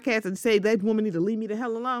Shay's podcast and say that woman need to leave me the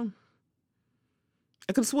hell alone.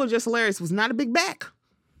 I could have sworn Jess Hilarious was not a big back.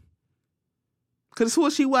 Could have sworn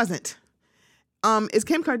she wasn't. Is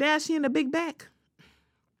Kim Kardashian a big back?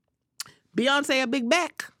 Beyonce a big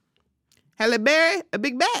back? Halle Berry a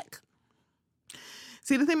big back?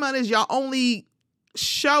 See, the thing about it is y'all only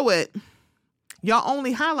show it, y'all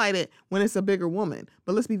only highlight it when it's a bigger woman.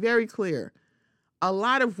 But let's be very clear. A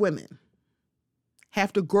lot of women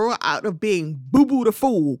have to grow out of being boo-boo the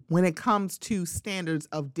fool when it comes to standards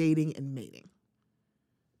of dating and mating.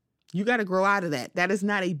 You got to grow out of that. That is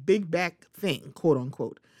not a big back thing, quote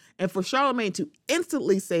unquote. And for Charlemagne to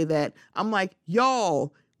instantly say that, I'm like,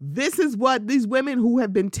 y'all, this is what these women who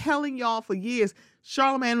have been telling y'all for years.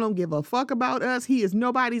 Charlemagne don't give a fuck about us. He is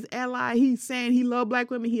nobody's ally. He's saying he love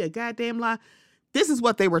black women. He a goddamn lie. This is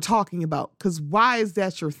what they were talking about. Because why is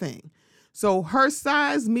that your thing? So her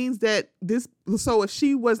size means that so if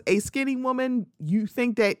she was a skinny woman, you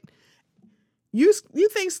think that, you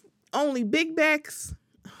think only big backs,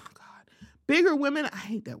 oh God, bigger women, I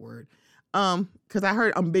hate that word. Because I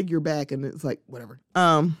heard I'm big your back and it's like, whatever.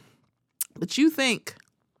 But you think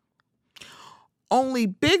only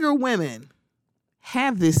bigger women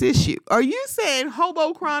have this issue. Are you saying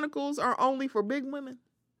Hobo Chronicles are only for big women?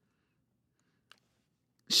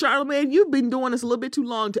 Charlemagne, you've been doing this a little bit too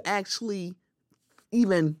long to actually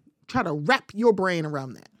even try to wrap your brain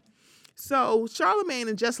around that. So Charlemagne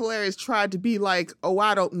and Jess Hilarious tried to be like, oh,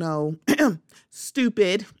 I don't know,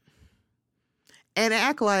 stupid, and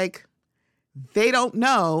act like they don't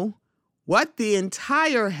know what the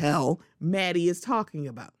entire hell Maddie is talking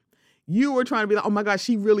about. You were trying to be like, oh my God,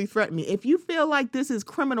 she really threatened me. If you feel like this is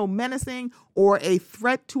criminal menacing or a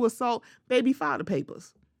threat to assault, baby, file the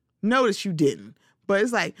papers. Notice you didn't. But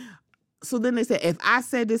it's like, so then they said, if I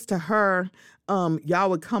said this to her, y'all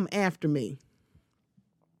would come after me.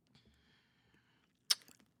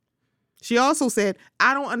 She also said,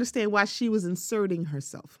 I don't understand why she was inserting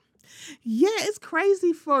herself. Yeah, it's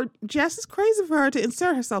crazy for Jess. It's crazy for her to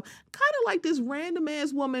insert herself. Kind of like this random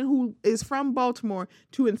ass woman who is from Baltimore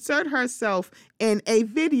to insert herself in a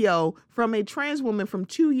video from a trans woman from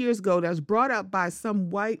 2 years ago that was brought up by some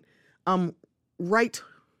white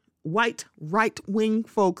right-wing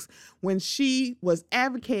folks when she was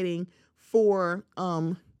advocating for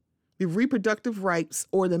the reproductive rights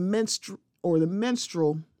or the or the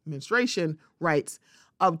menstruation rights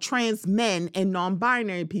of trans men and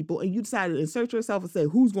non-binary people, and you decided to insert yourself and say,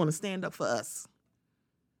 who's going to stand up for us?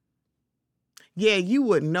 Yeah, you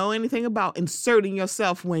wouldn't know anything about inserting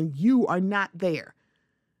yourself when you are not there.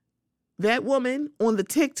 That woman on the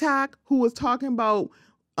TikTok who was talking about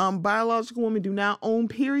biological women do not own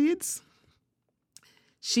periods,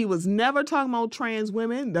 she was never talking about trans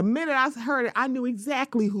women. The minute I heard it, I knew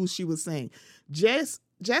exactly who she was saying. Jess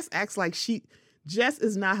acts like Jess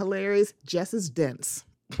is not hilarious. Jess is dense.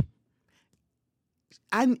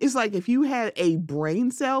 It's like if you had a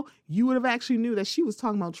brain cell, you would have actually knew that she was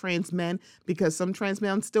talking about trans men, because some trans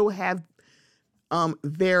men still have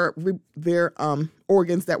their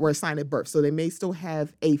organs that were assigned at birth. So they may still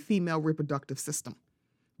have a female reproductive system,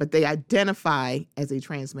 but they identify as a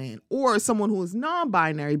trans man, or someone who is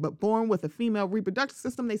non-binary but born with a female reproductive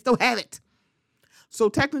system, they still have it. So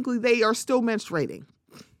technically they are still menstruating.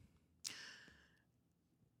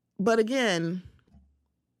 But again,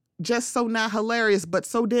 just so not hilarious, but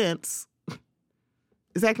so dense.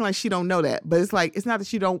 It's acting like she don't know that. But it's like, it's not that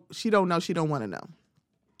she don't know, she don't want to know.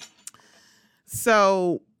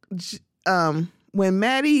 So when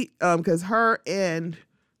Maddie, because her and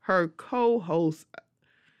her co-host,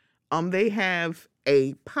 they have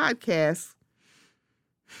a podcast.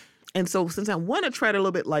 And so since I want to tread a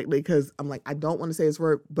little bit lightly, because I'm like, I don't want to say this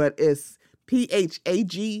word, but it's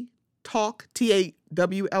PHAG Talk,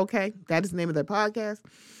 TAWLK. That is the name of their podcast.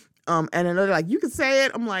 And then they're like, you can say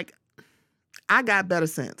it. I'm like, I got better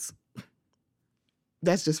sense.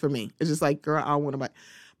 That's just for me. It's just like, girl, I don't want to.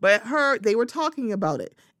 But they were talking about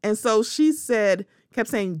it. And so she kept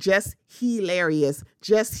saying, just hilarious.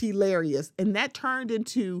 And that turned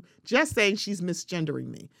into just saying she's misgendering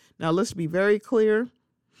me. Now, let's be very clear.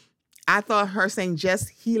 I thought her saying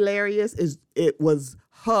just hilarious it was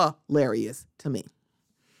hilarious to me.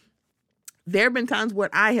 There have been times where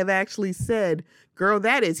I have actually said, girl,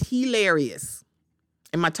 that is hilarious.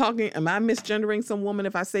 Am I misgendering some woman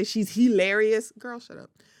if I say she's hilarious? Girl, shut up.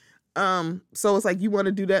 So it's like, you want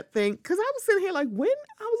to do that thing? Because I was sitting here like, when?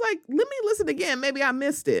 I was like, let me listen again. Maybe I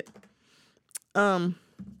missed it.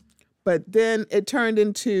 But then it turned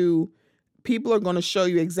into, people are going to show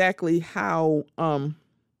you exactly how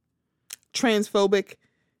transphobic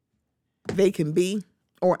they can be,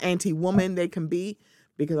 or anti-woman they can be,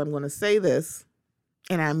 because I'm going to say this,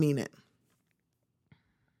 and I mean it.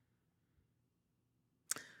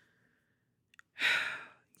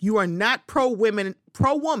 You are not pro-woman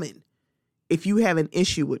if you have an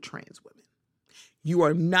issue with trans women. You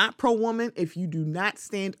are not pro-woman if you do not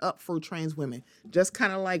stand up for trans women. Just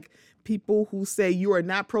kind of like people who say you are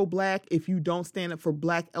not pro-black if you don't stand up for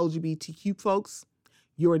black LGBTQ folks.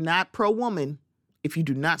 You are not pro-woman if you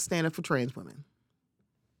do not stand up for trans women.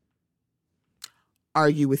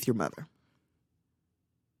 Argue with your mother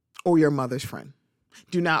or your mother's friend.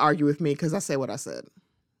 Do not argue with me because I say what I said.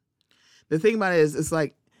 The thing about it is, it's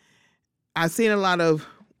like, I've seen a lot of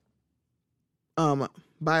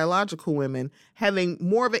biological women having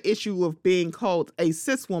more of an issue of being called a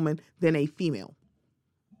cis woman than a female.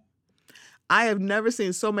 I have never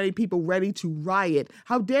seen so many people ready to riot.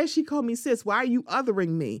 How dare she call me cis? Why are you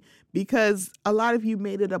othering me? Because a lot of you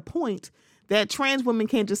made it a point that trans women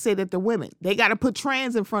can't just say that they're women. They got to put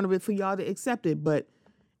trans in front of it for y'all to accept it. But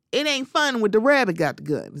it ain't fun when the rabbit got the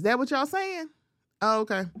gun. Is that what y'all saying? Oh,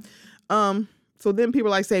 okay. So then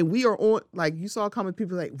people like say, we are on, like you saw comment,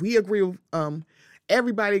 people like, we agree with,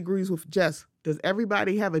 everybody agrees with Jess. Does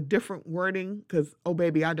everybody have a different wording? Because, oh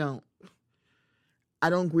baby, I don't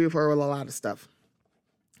agree with her with a lot of stuff.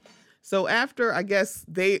 So after, I guess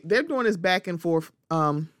they're doing this back and forth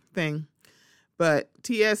thing, but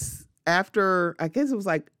TS, after, I guess it was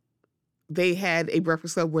like, they had a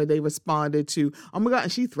Breakfast Club where they responded to, oh my God,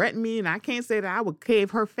 and she threatened me and I can't say that I would cave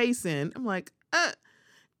her face in. I'm like,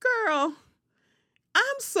 girl,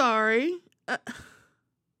 I'm sorry. Y'all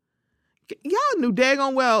knew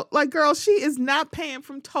daggone well, like, girl, she is not paying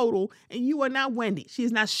from Total and you are not Wendy. She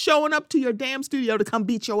is not showing up to your damn studio to come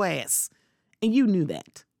beat your ass. And you knew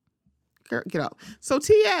that. Girl, get out. So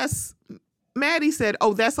TS, Maddie said,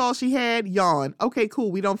 oh, that's all she had? Yawn. Okay,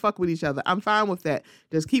 cool. We don't fuck with each other. I'm fine with that.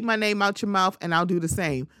 Just keep my name out your mouth and I'll do the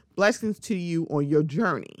same. Blessings to you on your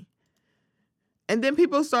journey. And then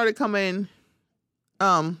people started coming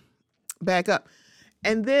back up.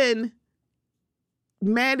 And then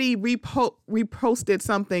Maddie reposted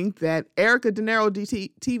something that Erica De Niro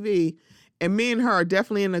TV, and me and her are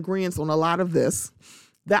definitely in agreement on a lot of this.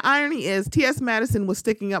 The irony is T.S. Madison was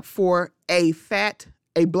sticking up for a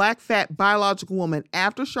black fat biological woman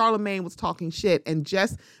after Charlemagne was talking shit and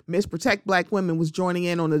just Miss Protect Black Women was joining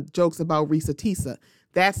in on the jokes about Risa Tisa.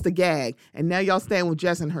 That's the gag. And now y'all stand with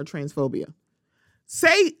Jess and her transphobia.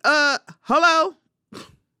 Say, hello?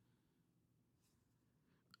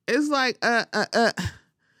 It's like,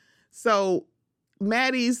 So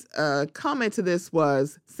Maddie's comment to this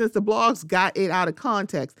was, since the blogs got it out of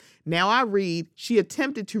context, now I read, she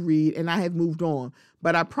attempted to read, and I have moved on.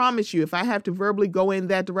 But I promise you, if I have to verbally go in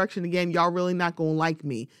that direction again, y'all really not going to like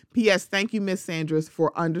me. P.S. Thank you, Miss Sanders,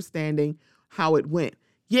 for understanding how it went.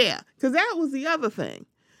 Yeah, because that was the other thing.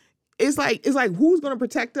 It's like who's going to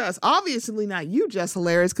protect us? Obviously not you, Just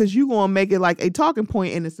Hilarious, because you're going to make it like a talking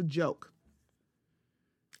point and it's a joke.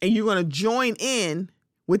 And you're going to join in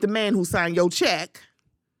with the man who signed your check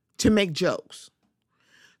to make jokes.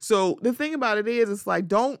 So the thing about it is, it's like,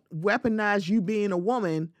 don't weaponize you being a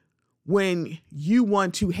woman when you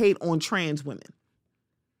want to hate on trans women.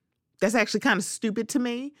 That's actually kind of stupid to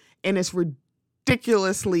me. And it's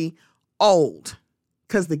ridiculously old.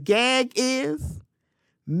 Because the gag is,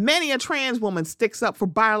 many a trans woman sticks up for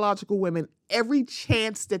biological women every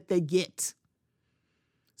chance that they get.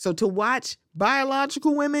 So to watch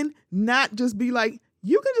biological women not just be like,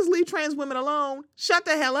 you can just leave trans women alone, shut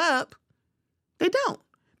the hell up. They don't.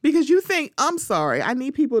 Because you think, I'm sorry, I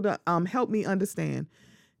need people to help me understand.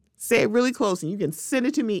 Say it really close and you can send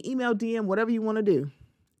it to me, email, DM, whatever you want to do.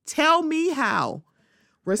 Tell me how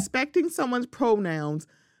respecting someone's pronouns,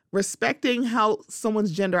 respecting how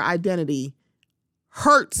someone's gender identity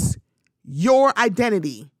hurts your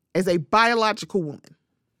identity as a biological woman.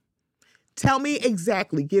 Tell me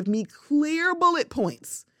exactly, give me clear bullet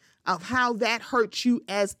points of how that hurts you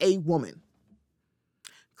as a woman.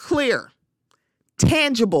 Clear,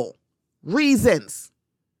 tangible reasons.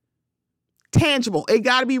 Tangible. It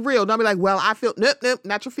got to be real. Don't be like, well, I feel, nope,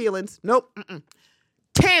 not your feelings. Nope.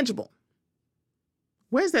 Tangible.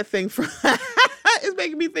 Where's that thing from? It's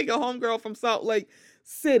making me think of Homegirl from Salt Lake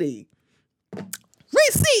City.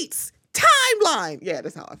 Receipts. Timeline. Yeah,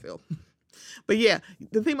 that's how I feel. But yeah,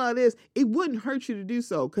 the thing about it is, it wouldn't hurt you to do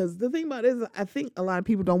so. Because the thing about it is, I think a lot of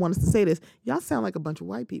people don't want us to say this. Y'all sound like a bunch of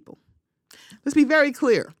white people. Let's be very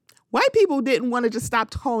clear. White people didn't want to just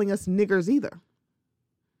stop calling us niggers either.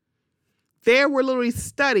 There were literally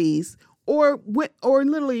studies or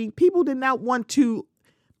literally people did not want to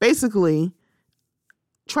basically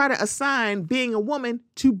try to assign being a woman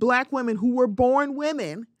to black women who were born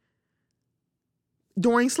women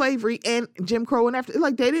during slavery and Jim Crow and after.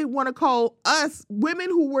 Like, they didn't want to call us women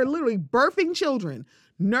who were literally birthing children,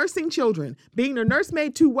 nursing children, being the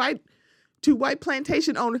nursemaid to white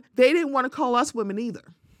plantation owners. They didn't want to call us women either.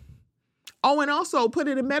 Oh, and also put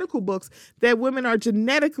it in medical books that women are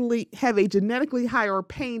have a genetically higher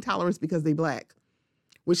pain tolerance because they black,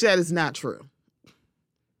 which that is not true.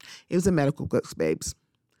 It was in medical books, babes.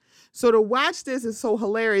 So to watch this is so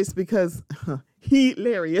hilarious because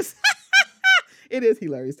hilarious. It is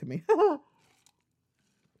hilarious to me.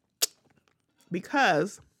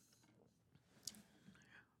 Because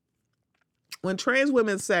when trans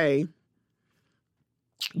women say,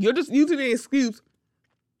 you're just using the excuse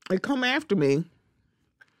and come after me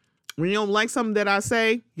when you don't like something that I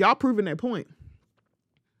say, y'all proving that point.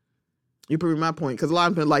 You're proving my point. Because a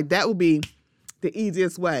lot of people like, that would be the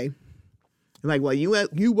easiest way. Like, well,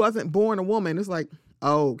 you wasn't born a woman. It's like,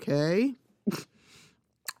 okay.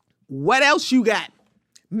 What else you got?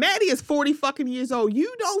 Maddie is 40 fucking years old.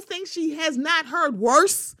 You don't think she has not heard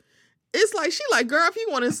worse? It's like, she like, girl, if you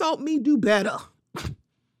want to insult me, do better.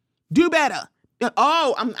 Do better.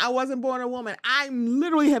 Oh, I wasn't born a woman. I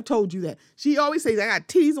literally have told you that. She always says, I got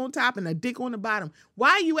titties on top and a dick on the bottom.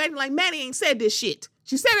 Why are you acting like Maddie ain't said this shit?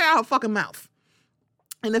 She said it out her fucking mouth.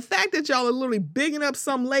 And the fact that y'all are literally bigging up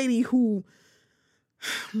some lady who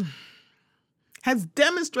has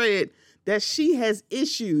demonstrated that she has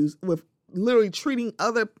issues with literally treating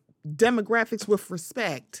other demographics with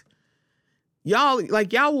respect. Y'all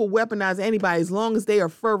will weaponize anybody as long as they are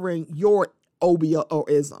furthering your obia or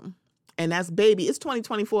ism. And that's, baby, it's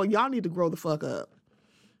 2024. Y'all need to grow the fuck up.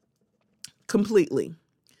 Completely.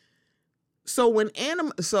 So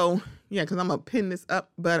because I'm going to pin this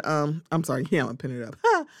up, but I'm sorry. Yeah, I'm going to pin it up.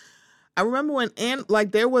 I remember when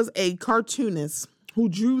there was a cartoonist who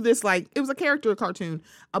drew this, like, it was a character cartoon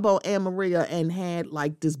about Anne Maria and had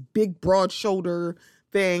like this big broad shoulder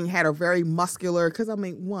thing, had a very muscular, because I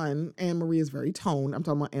mean, one, Anne Marie is very toned. I'm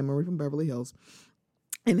talking about Anne Marie from Beverly Hills.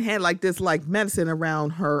 And had like this like medicine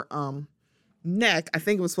around her neck. I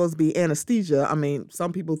think it was supposed to be anesthesia. I mean,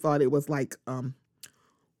 some people thought it was like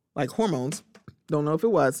hormones. Don't know if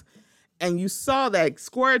it was. And you saw that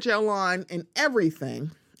square gel line and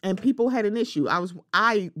everything. And people had an issue. I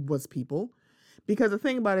was people. Because the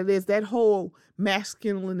thing about it is that whole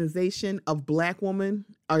masculinization of black women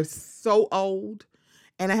are so old.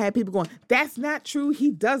 And I had people going, that's not true.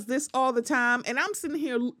 He does this all the time. And I'm sitting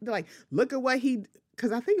here like, look at what he,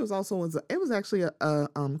 because I think it was actually a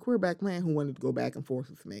queer black man who wanted to go back and forth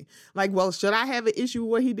with me. Like, well, should I have an issue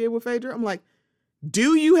with what he did with Phaedra? I'm like,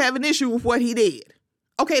 do you have an issue with what he did?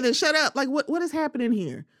 Okay, then shut up. Like, what is happening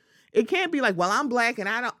here? It can't be like, well, I'm black and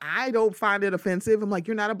I don't find it offensive. I'm like,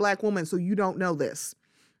 you're not a black woman, so you don't know this.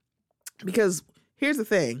 Because here's the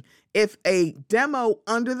thing. If a demo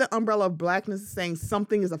under the umbrella of blackness is saying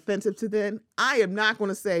something is offensive to them, I am not going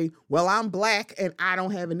to say, well, I'm black and I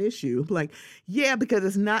don't have an issue. Like, yeah, because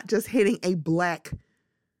it's not just hitting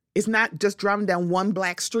it's not just driving down one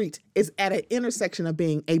black street. It's at an intersection of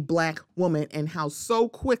being a black woman and how so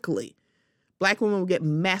quickly black women will get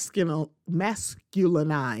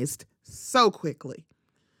masculinized so quickly.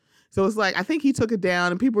 So it's like, I think he took it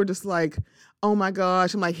down and people were just like, oh my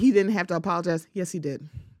gosh. I'm like, he didn't have to apologize. Yes, he did.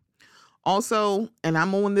 Also, and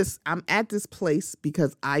I'm at this place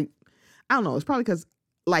because I don't know, it's probably because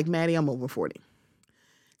like Maddie, I'm over 40.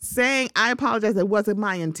 Saying I apologize, it wasn't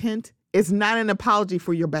my intent, is not an apology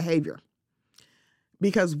for your behavior.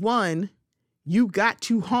 Because one, you got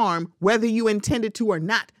to harm whether you intended to or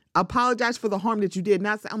not. Apologize for the harm that you did.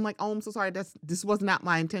 Not say, I'm like, oh, I'm so sorry. This was not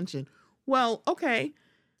my intention. Well, okay.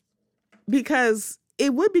 Because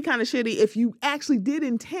it would be kind of shitty if you actually did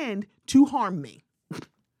intend to harm me.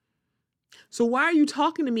 So why are you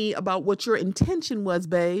talking to me about what your intention was,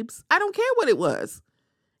 babes? I don't care what it was.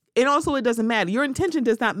 And also, it doesn't matter. Your intention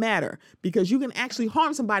does not matter because you can actually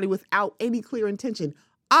harm somebody without any clear intention.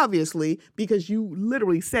 Obviously, because you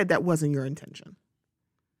literally said that wasn't your intention.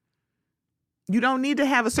 You don't need to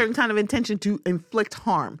have a certain kind of intention to inflict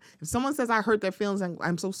harm. If someone says I hurt their feelings,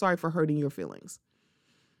 I'm so sorry for hurting your feelings.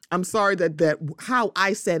 I'm sorry that how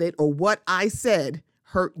I said it or what I said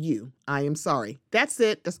hurt you. I am sorry. That's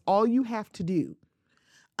it. That's all you have to do.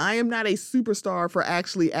 I am not a superstar for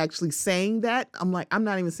actually saying that. I'm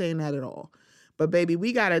not even saying that at all. But baby,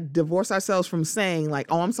 we got to divorce ourselves from saying like,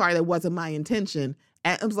 oh, I'm sorry, that wasn't my intention.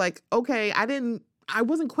 And I was like, okay, I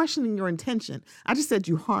wasn't questioning your intention. I just said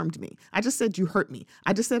you harmed me. I just said you hurt me.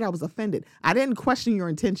 I just said I was offended. I didn't question your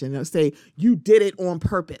intention and say you did it on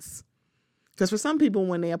purpose. Because for some people,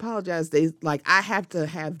 when they apologize, they like, I have to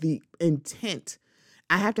have the intent.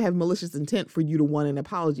 I have to have malicious intent for you to want an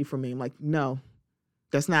apology from me. I'm like, no,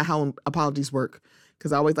 that's not how apologies work.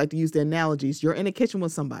 Because I always like to use the analogies. You're in a kitchen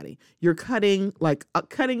with somebody. You're cutting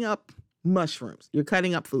up mushrooms. You're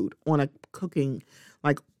cutting up food on a cooking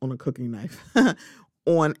knife,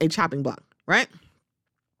 on a chopping block, right?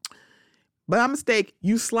 By mistake,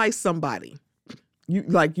 you slice somebody.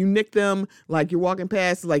 You nick them, like you're walking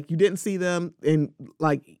past, like you didn't see them, and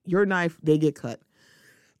like your knife, they get cut.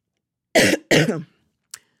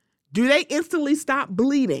 Do they instantly stop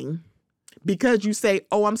bleeding because you say,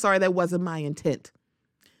 oh, I'm sorry, that wasn't my intent?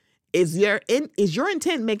 Is your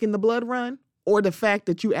intent making the blood run or the fact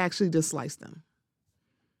that you actually just sliced them?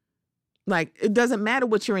 Like, it doesn't matter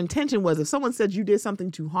what your intention was. If someone said you did something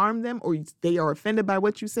to harm them or they are offended by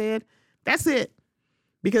what you said, that's it.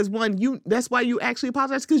 Because that's why you actually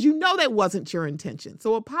apologize, because you know that wasn't your intention.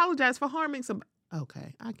 So apologize for harming somebody.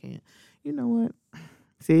 Okay, I can't. You know what?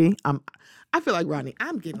 See, I feel like Rodney,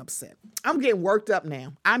 I'm getting upset. I'm getting worked up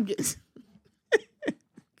now. I'm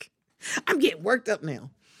getting worked up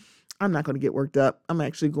now. I'm not going to get worked up. I'm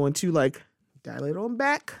actually going to dilate on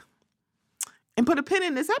back and put a pin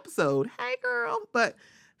in this episode. Hey, girl. But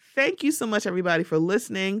thank you so much, everybody, for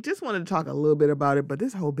listening. Just wanted to talk a little bit about it, but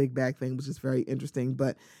this whole big back thing was just very interesting.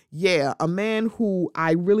 But yeah, a man who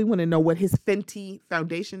I really want to know what his Fenty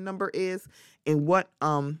foundation number is and what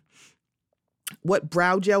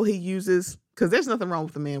brow gel he uses. Because there's nothing wrong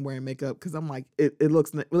with a man wearing makeup. Because I'm like, it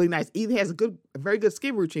looks really nice. Either he has a very good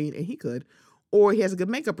skin routine, and he could, or he has a good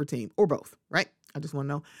makeup routine, or both, right? I just want to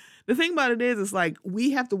know. The thing about it is like,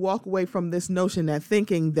 we have to walk away from this notion that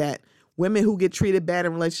thinking that women who get treated bad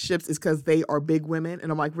in relationships is because they are big women.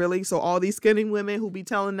 And I'm like, really? So all these skinny women who be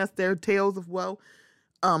telling us their tales of woe,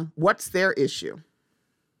 what's their issue?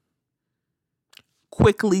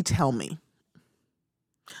 Quickly tell me.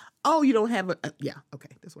 Oh, you don't have yeah,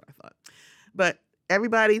 okay, that's what I thought. But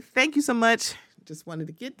everybody, thank you so much. Just wanted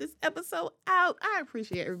to get this episode out. I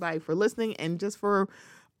appreciate everybody for listening and just for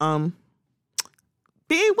being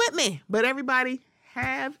with me. But everybody,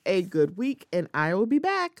 have a good week, and I will be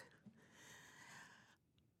back.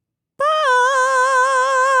 Bye.